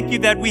 we thank you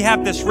that we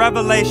have this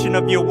revelation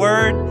of your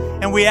word,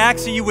 and we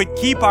ask that you would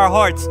keep our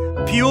hearts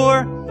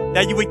pure,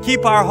 that you would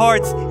keep our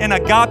hearts in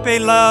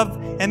agape love,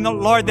 and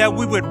Lord, that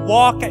we would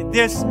walk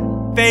this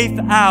faith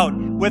out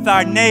with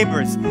our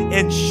neighbors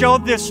and show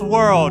this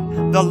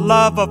world the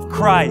love of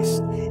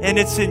Christ. And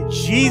it's in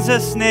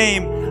Jesus'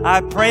 name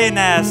I pray and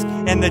ask.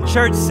 And the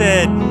church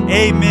said,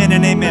 amen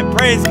and amen.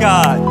 Praise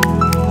God.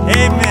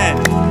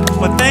 Amen.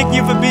 Well, thank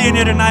you for being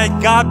here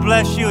tonight. God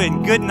bless you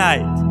and good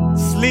night.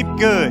 Sleep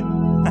good.